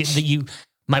 like you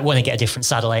might want to get a different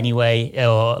saddle anyway,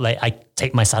 or like I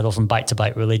take my saddle from bike to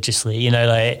bike religiously,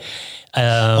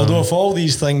 although if all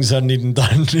these things are needing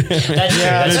done,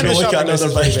 that's look at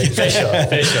another bike. For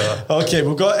sure. Okay,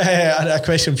 we've got a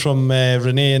question from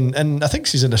Renee, and I think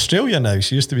she's in Australia now.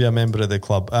 She used to be a member of the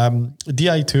club.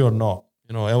 Di2 or not?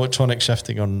 Electronic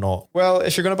shifting or not? Well,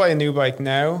 if you're going to buy a new bike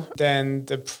now, then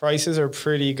the prices are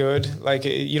pretty good. Like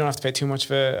you don't have to pay too much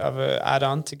of a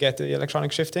add-on to get the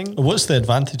electronic shifting. What's the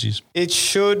advantages? It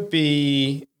should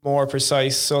be more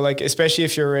precise. So like, especially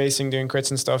if you're racing, doing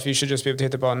crits and stuff, you should just be able to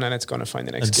hit the button and it's going to find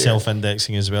the next gear.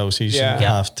 Self-indexing as well, so you shouldn't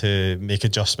have to make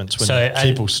adjustments when the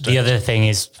cable's stripped. The other thing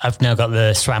is I've now got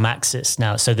the SRAM Axis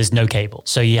now, so there's no cable.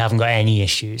 So you haven't got any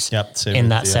issues in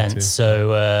that sense.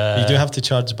 So you do have to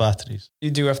charge the batteries. You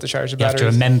do have to charge the batteries. You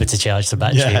have to remember to charge the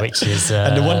battery, which is...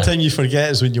 and the one thing you forget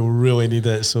is when you'll really need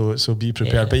it, so be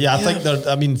prepared. But I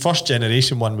think first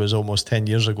generation one was almost 10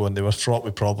 years ago and they were fraught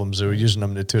with problems. They were using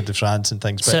them in the Tour de France and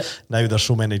things, but now there's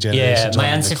so many generations. My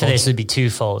answer for this would be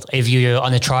twofold. If you're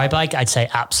on a tri-bike, I'd say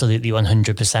absolutely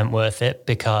 100% worth it,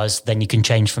 because then you can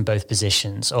change from both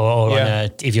positions. Or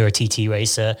if you're a TT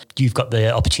racer, you've got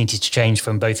the opportunity to change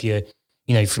from both your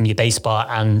from your base bar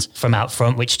and from out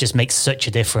front, which just makes such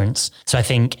a difference. So I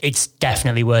think it's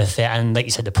definitely worth it. And like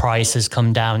you said, the price has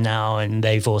come down now and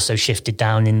they've also shifted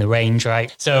down in the range,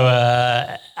 right? So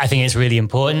I think it's really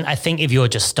important. I think if you're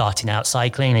just starting out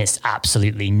cycling, it's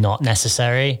absolutely not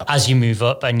necessary. As you move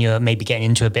up and you're maybe getting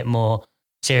into a bit more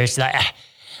serious,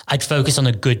 I'd focus on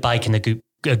a good bike and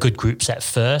a good group set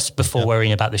first before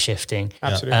worrying about the shifting.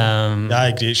 Absolutely. I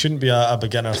agree. It shouldn't be a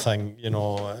beginner thing,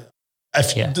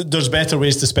 There's better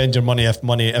ways to spend your money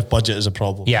if budget is a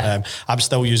problem. I'm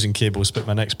still using cables, but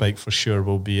my next bike for sure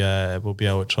will be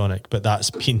electronic. But that's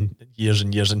been years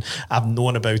and years, and I've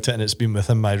known about it, and it's been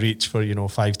within my reach for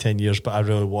 5-10 years. But I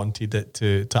really wanted it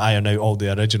to iron out all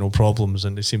the original problems,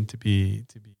 and they seem to be.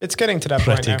 It's getting to that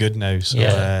pretty point good now. So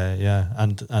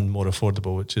and more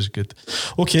affordable, which is good.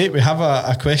 Okay, we have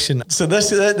a question. So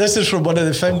this is from one of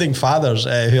the founding fathers,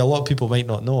 who a lot of people might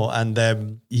not know,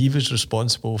 and he was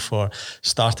responsible for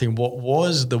starting what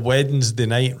was the Wednesday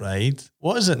night ride.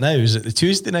 What is it now? Is it the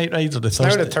Tuesday night ride or the Thursday?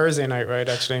 It's now the Thursday night ride,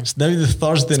 actually. It's now the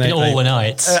Thursday night ride. All the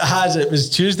nights. It was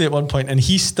Tuesday at one point, and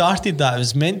he started that. It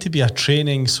was meant to be a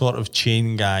training sort of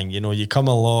chain gang. You come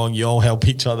along, you all help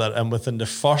each other, and within the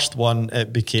first one,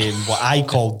 it became what I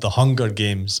called the Hunger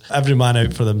Games. Every man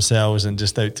out for themselves and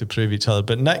just out to prove each other.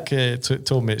 But Nick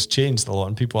told me it's changed a lot,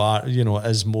 and people are, it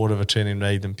is more of a training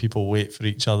ride, and people wait for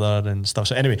each other and stuff.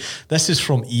 So anyway, this is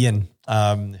from Ian.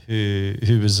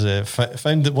 Who was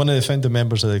one of the founding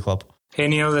members of the club. Hey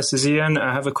Neil, this is Ian.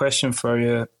 I have a question for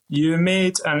you. You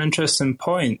made an interesting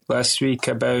point last week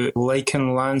about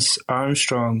liking Lance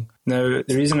Armstrong. Now,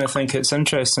 the reason I think it's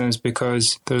interesting is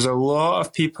because there's a lot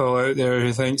of people out there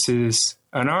who thinks he's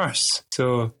an arse.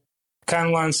 So,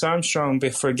 can Lance Armstrong be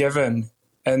forgiven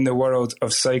in the world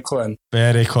of cycling?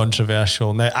 Very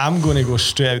controversial. Now, I'm going to go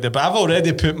straight out there, but I've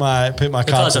already put my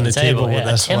cards on the table with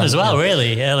this Tim one. as well,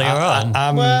 really, earlier on.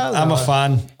 I'm a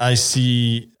fan. I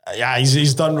see... Yeah,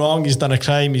 he's done wrong. He's done a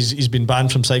crime. He's been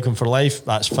banned from cycling for life.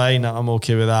 That's fine. I'm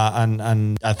okay with that.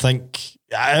 And I think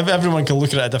everyone can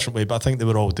look at it a different way, but I think they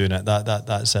were all doing it.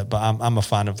 That's it. But I'm a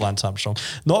fan of Lance Armstrong.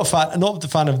 Not the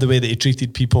fan of the way that he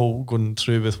treated people going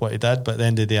through with what he did. But at the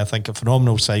end of the day, I think a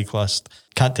phenomenal cyclist.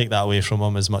 Can't take that away from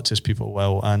him as much as people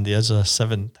will. And he is a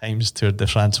 7 times Tour de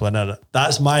France winner.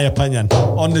 That's my opinion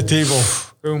on the table.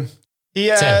 Boom.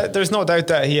 There's no doubt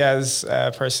that he has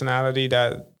a personality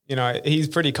that, you know, he's a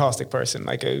pretty caustic person.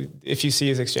 Like, if you see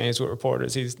his exchanges with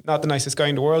reporters, he's not the nicest guy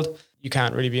in the world. You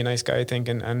can't really be a nice guy, I think,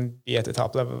 and be at the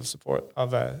top level of support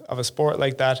of a sport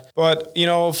like that. But, you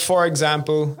know, for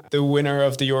example, the winner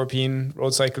of the European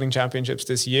Road Cycling Championships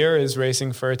this year is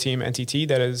racing for a team NTT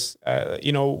that is,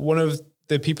 you know, one of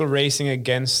the people racing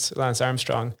against Lance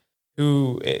Armstrong,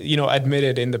 who, you know,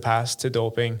 admitted in the past to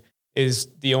doping, is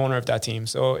the owner of that team.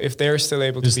 So if they're still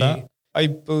able to be... I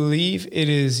believe it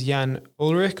is Jan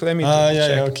Ullrich. Let me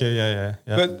check. Okay, yeah.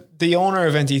 But the owner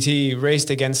of NTT raced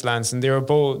against Lance, and they were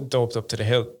both doped up to the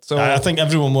hilt. So I think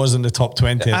everyone was in the top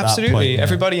 20 at that point. Yeah.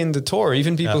 Everybody in the Tour,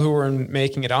 even people who were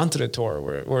making it onto the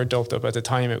Tour were doped up at the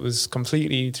time. It was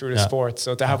completely through the sport.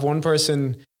 So to have one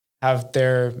person have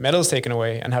their medals taken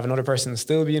away and have another person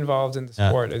still be involved in the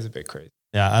sport is a bit crazy.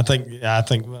 Yeah, I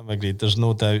think I'm agreed. There's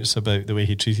no doubts about the way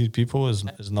he treated people is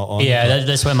not on. Yeah,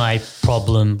 that's where my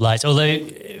problem lies. Although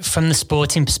from the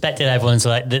sporting perspective, everyone's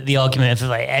like the argument of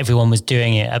like everyone was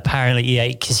doing it. Apparently,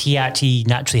 because he actually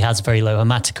naturally has very low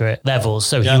hematocrit levels,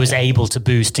 so he was able to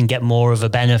boost and get more of a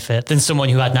benefit than someone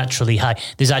who had naturally high.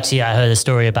 There's actually, I heard a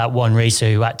story about one racer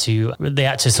who had to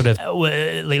sort of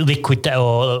liquid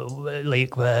or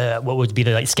what would be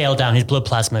the scale down his blood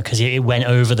plasma because it went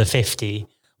over the 50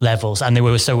 levels, and they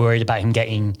were so worried about him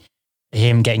getting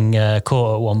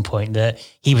caught at one point that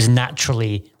he was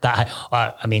naturally that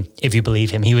high. I mean, if you believe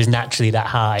him, he was naturally that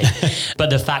high. But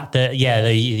the fact that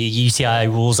the UCI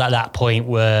rules at that point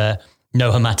were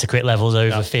no hematocrit levels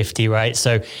over 50, right?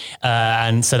 So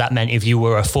and so that meant if you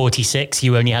were a 46,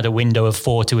 you only had a window of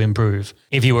 4 to improve.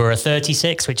 If you were a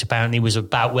 36, which apparently was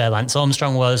about where Lance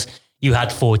Armstrong was, you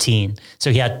had 14.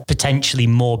 So he had potentially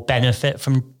more benefit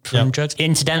from drugs.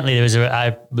 Incidentally,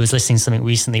 I was listening to something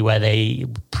recently where they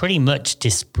pretty much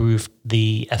disproved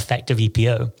the effect of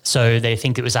EPO. So they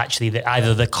think it was actually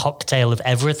either the cocktail of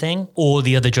everything or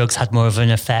the other drugs had more of an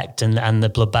effect and the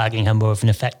blood bagging had more of an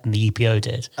effect than the EPO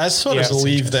did. I sort of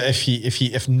believe that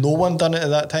if no one done it at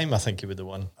that time, I think he would have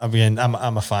won. I mean, I'm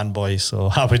a fanboy,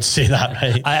 so I would say that,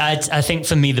 right? I think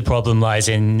for me the problem lies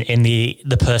in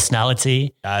the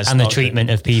personality and the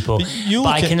treatment of people. But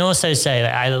I can also say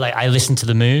that I listen to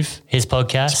The Move, his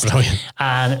podcast,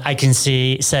 and I can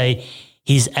say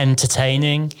he's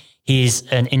entertaining. He's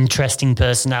an interesting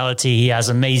personality. He has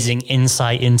amazing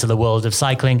insight into the world of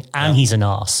cycling, and he's an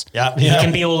arse. He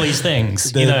can be all these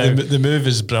things. The Move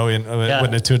is brilliant.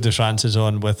 When the Tour de France is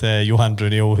on with Johan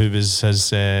Brunel, who was his,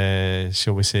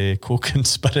 shall we say,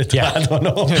 co-conspirator. I don't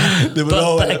know.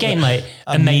 But again,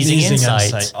 amazing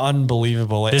insight.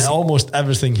 Unbelievable. Almost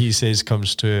everything he says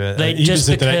comes true. He was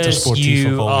the director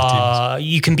sportif of all the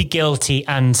teams. You can be guilty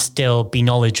and still be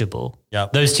knowledgeable. Yeah,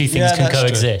 those two things can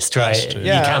coexist, right? You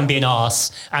can be an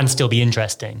arse and still be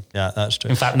interesting. Yeah, that's true.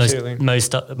 In fact,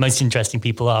 most interesting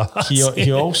people are.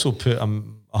 He also put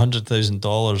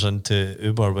 $100,000 into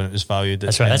Uber when it was valued at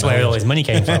That's right. That's where all his money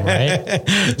came from, right?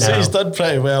 So he's done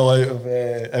pretty well out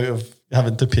of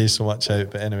having to pay so much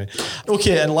out. But anyway,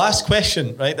 okay. And last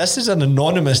question, right? This is an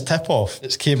anonymous tip-off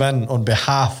that came in on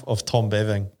behalf of Tom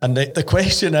Beving, and the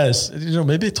question is,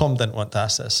 maybe Tom didn't want to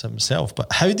ask this himself,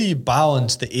 but how do you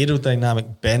balance the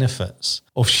aerodynamic benefits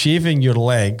of shaving your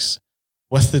legs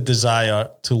with the desire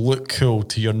to look cool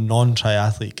to your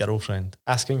non-triathlete girlfriend?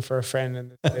 Asking for a friend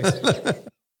in this case.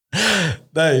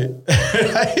 Now,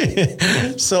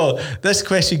 so this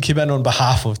question came in on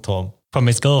behalf of Tom. From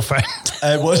his girlfriend.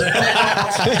 It wasn't.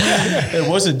 It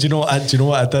wasn't. Do you know what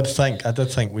I did think? I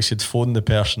did think we should phone the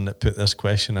person that put this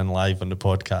question in live on the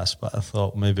podcast, but I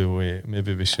thought maybe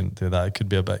we shouldn't do that. It could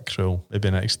be a bit cruel. Maybe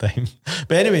next time.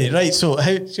 But anyway, right. So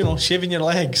how shaving your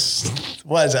legs?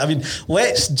 What is it? I mean,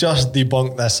 let's just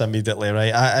debunk this immediately,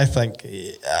 right? I think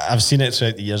I've seen it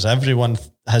throughout the years. Everyone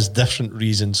has different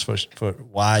reasons for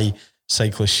why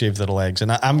cyclists shave their legs.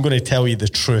 And I'm going to tell you the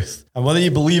truth. And whether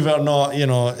you believe it or not,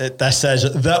 this is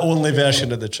the only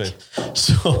version of the truth.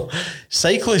 So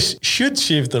cyclists should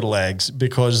shave their legs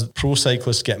because pro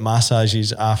cyclists get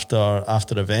massages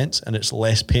after events, and it's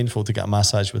less painful to get a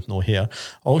massage with no hair.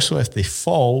 Also, if they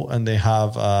fall and they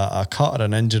have a cut or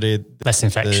an injury, less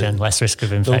infection, less risk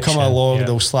of infection. They'll come along,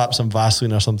 they'll slap some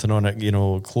Vaseline or something on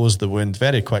it, close the wound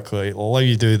very quickly. It'll allow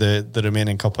you to do the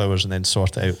remaining couple hours and then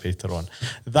sort it out later on.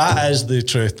 That is the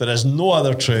truth. There is no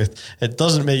other truth. It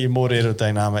doesn't make you more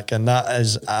aerodynamic, and that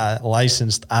is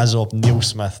licensed as of Neil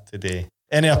Smith today.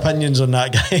 Any opinions on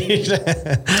that, guys?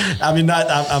 I mean,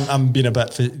 I'm being a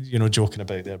bit, joking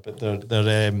about there, but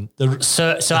they're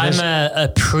So I'm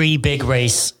a pre-big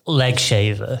race leg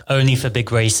shaver, only for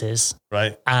big races.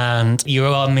 Right. And you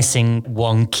are missing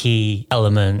one key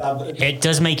element. It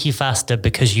does make you faster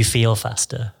because you feel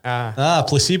faster.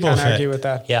 Placebo Can't effect. argue with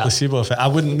that. Yeah. Placebo effect. I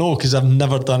wouldn't know because I've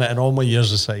never done it in all my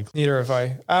years of cycling. Neither have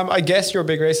I. I guess your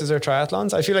big races are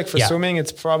triathlons. I feel like for swimming,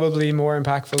 it's probably more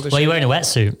impactful to Well, you're wearing a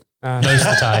wetsuit. Most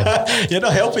of the time. You're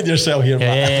not helping yourself here,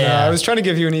 man. Yeah. I was trying to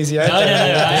give you an easy out. No.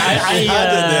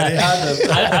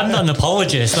 I'm not an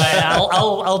apologist. Like,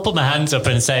 I'll put my hands up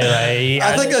and say,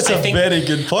 I think that's a very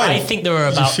good point. I think there are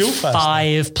about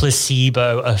 5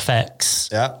 placebo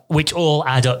effects, which all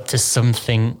add up to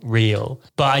something real.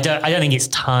 But I don't think it's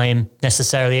time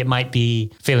necessarily. It might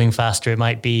be feeling faster. It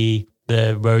might be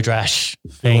the road rash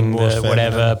thing,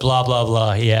 whatever, blah, blah,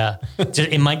 blah. Yeah.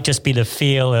 It might just be the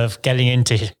feel of getting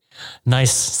into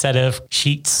nice set of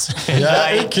sheets. Yeah,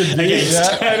 it could be.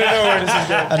 Yeah. I don't know where this is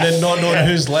going. And then not knowing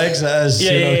whose legs it is.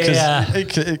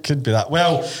 It could be that.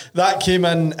 Well, that came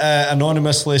in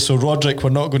anonymously. So Roderick,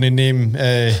 we're not going to name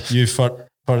you for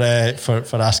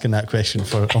asking that question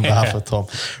on behalf of Tom.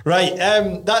 Right,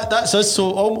 that's us. So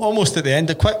almost at the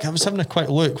end. I was having a quick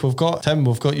look. We've got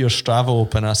your Strava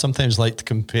open. I sometimes like to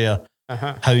compare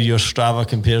how your Strava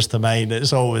compares to mine.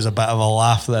 It's always a bit of a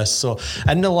laugh, this. So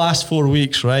in the last 4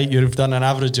 weeks, right, you've done an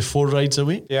average of 4 rides a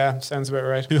week? Yeah, sounds about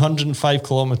right. 205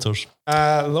 kilometres.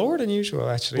 Lower than usual,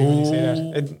 actually, when you say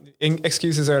that.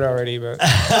 Excuses out already, but...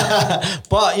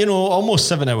 But, almost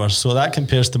 7 hours. So that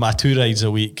compares to my 2 rides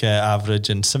a week average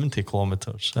in 70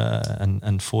 kilometres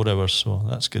in 4 hours. So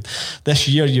that's good. This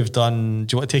year you've done...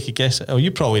 Do you want to take a guess? Oh,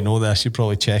 you probably know this. You're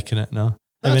probably checking it now.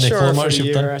 Not sure for the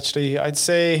year, actually. I'd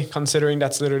say, considering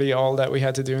that's literally all that we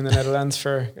had to do in the Netherlands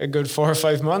for a good 4 or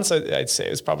 5 months, I'd say it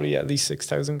was probably at least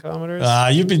 6,000 kilometres.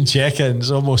 You've been checking.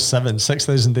 It's almost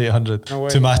 6,800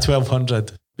 to my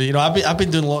 1,200. But, I've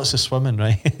been doing lots of swimming,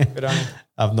 right? Good on you.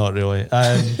 I've not really.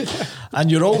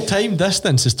 And your all-time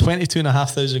distance is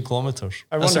 22,500 kilometres.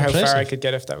 I wonder how far I could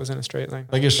get if that was in a straight line.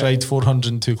 Biggest ride,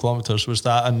 402 kilometres. Was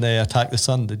that in the Attack the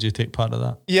Sun? Did you take part of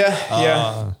that?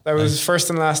 Yeah. That was first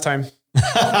and last time.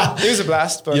 It was a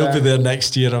blast, but you'll be there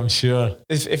next year, I'm sure.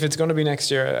 If it's going to be next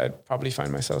year, I'd probably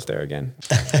find myself there again.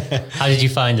 How did you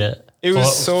find it? It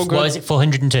was so good. What is it,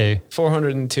 402?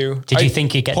 402. Did you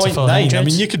think you'd get to 400? I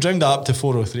mean, you could round that up to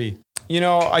 403.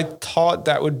 I thought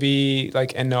that would be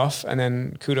like enough, and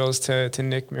then kudos to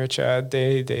Nick Mircha.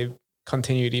 They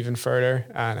continued even further,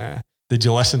 and did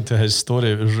you listen to his story?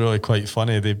 It was really quite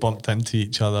funny. They bumped into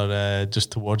each other just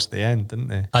towards the end, didn't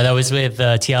they? Oh, that was with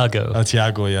Tiago.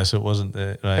 Tiago, yeah, so it wasn't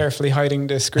right. Carefully hiding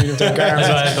the screen of their garment. That's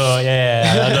what I thought,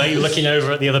 yeah. I know you're looking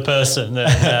over at the other person.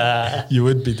 You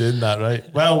would be doing that, right?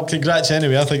 Well, congrats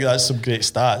anyway. I think that's some great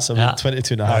stats. I mean,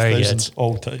 22,500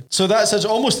 all time. So that's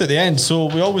almost at the end. So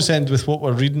we always end with what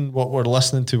we're reading, what we're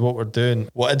listening to, what we're doing,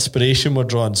 what inspiration we're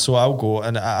drawing. So I'll go,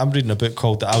 and I'm reading a book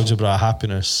called The Algebra of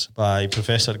Happiness by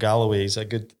Professor Galloway. He's a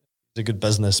good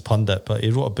business pundit, but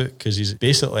he wrote a book because he's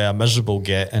basically a miserable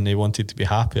git and he wanted to be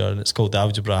happier, and it's called The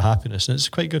Algebra of Happiness, and it's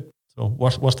quite good. So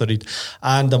worth a read.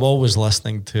 And I'm always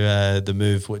listening to The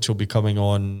Move, which will be coming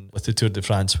on with the Tour de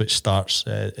France, which starts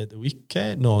at the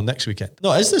weekend. No, next weekend.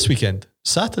 No, it is this weekend.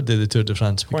 Saturday, the Tour de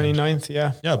France weekend. 29th,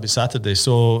 yeah. Yeah, it'll be Saturday.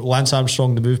 So Lance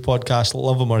Armstrong, The Move podcast,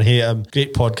 love him or hate him.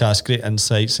 Great podcast, great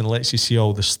insights, and lets you see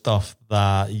all the stuff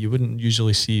that you wouldn't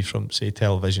usually see from, say,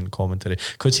 television commentary,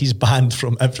 because he's banned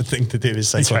from everything to do with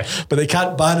cycling. Right. But they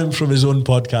can't ban him from his own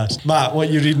podcast. Matt, what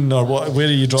are you reading, or where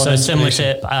are you drawing inspiration? Similar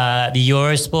to the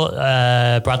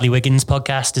Eurosport, Bradley Wiggins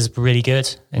podcast is really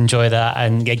good. Enjoy that.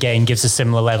 And again, gives a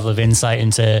similar level of insight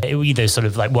into either sort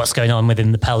of like what's going on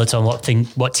within the peloton, what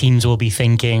teams will be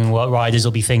thinking, what riders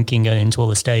will be thinking going into all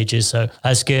the stages. So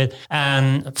that's good.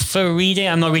 And for reading,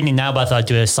 I'm not reading it now, but I thought I'd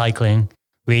do a cycling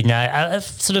reading. I've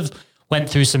sort of went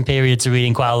through some periods of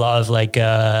reading quite a lot of like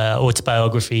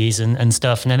autobiographies and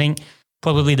stuff. And I think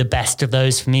Probably the best of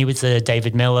those for me was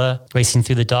David Miller, Racing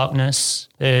Through the Darkness.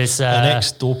 There's an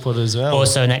ex-doper as well.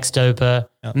 Also an ex-doper.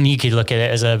 Yep. You could look at it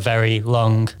as a very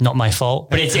long, not my fault,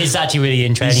 but it's actually really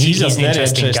interesting. He's an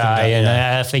interesting guy, and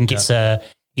I think it's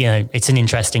it's an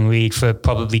interesting read for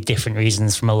probably different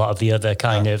reasons from a lot of the other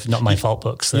kind of not my fault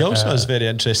books. He also has very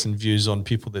interesting views on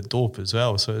people that dope as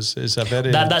well. So it's a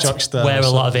very that's where a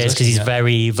lot of it is, because he's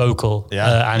very vocal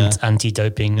and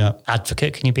anti-doping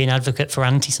advocate. Can you be an advocate for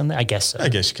anti-something? I guess so. I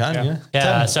guess you can,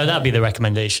 Yeah, so that'd be the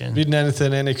recommendation. Reading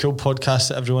any cool podcasts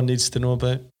that everyone needs to know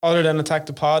about? Other than Attack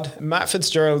the Pod, Matt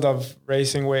Fitzgerald of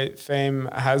Racing Weight fame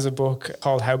has a book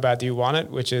called How Bad Do You Want It,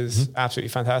 which is absolutely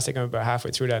fantastic. I'm about halfway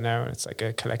through that now, and it's like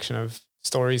a collection of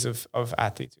stories of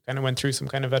athletes who kind of went through some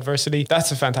kind of adversity.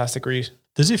 That's a fantastic read.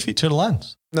 Does he feature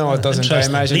Lance? No, it doesn't. I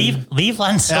imagine. Leave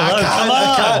Lance alone. Come on.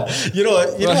 I can't. You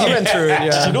know, he went through it.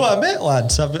 Yeah. You know what? I met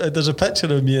Lance. There's a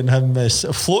picture of me and him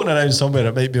floating around somewhere.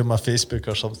 It might be on my Facebook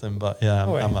or something. But yeah,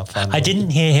 I'm a fan. I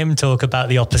didn't hear him talk about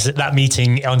that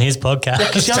meeting on his podcast.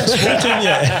 Because you haven't spoken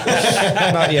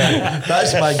yet. Not yet.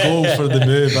 That's my goal for the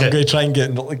move. I'm going to try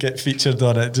and get featured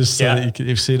on it, just so that you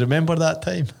can say, remember that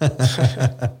time.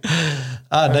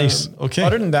 Nice. Okay.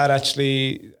 Other than that,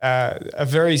 actually, a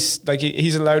very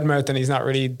he's a loudmouth and he's not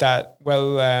really that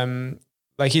well.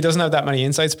 He doesn't have that many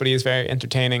insights, but he is very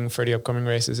entertaining for the upcoming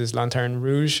races. Is Lanterne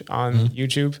Rouge on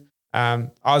YouTube?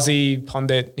 Aussie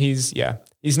pundit. He's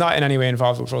not in any way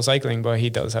involved with pro cycling, but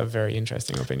he does have very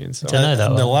interesting opinions. So.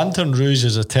 The Lanterne Rouge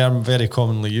is a term very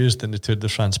commonly used in the Tour de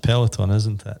France peloton,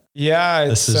 isn't it? Yeah,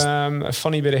 it's a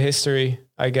funny bit of history,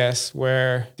 I guess,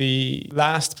 where the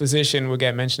last position would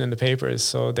get mentioned in the papers.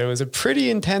 So there was a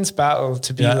pretty intense battle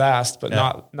to be last, but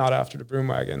not after the broom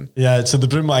wagon. Yeah, so the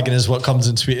broom wagon is what comes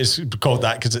in sweep. It's called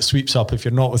that because it sweeps up. If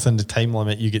you're not within the time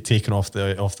limit, you get taken off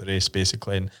the race,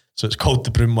 basically. And so it's called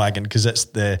the broom wagon because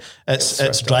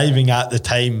it's driving at the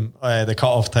time, the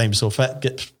cut-off time. So if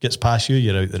it gets past you,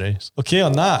 you're out the race. Okay,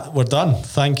 on that, we're done.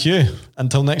 Thank you.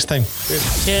 Until next time.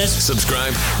 Cheers.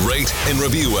 Subscribe, rate, and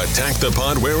review Attack the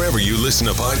Pod wherever you listen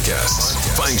to podcasts.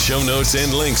 Find show notes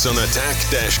and links on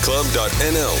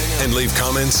attack-club.nl and leave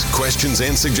comments, questions,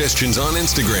 and suggestions on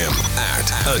Instagram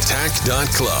at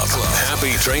attack.club.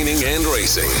 Happy training and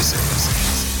racing.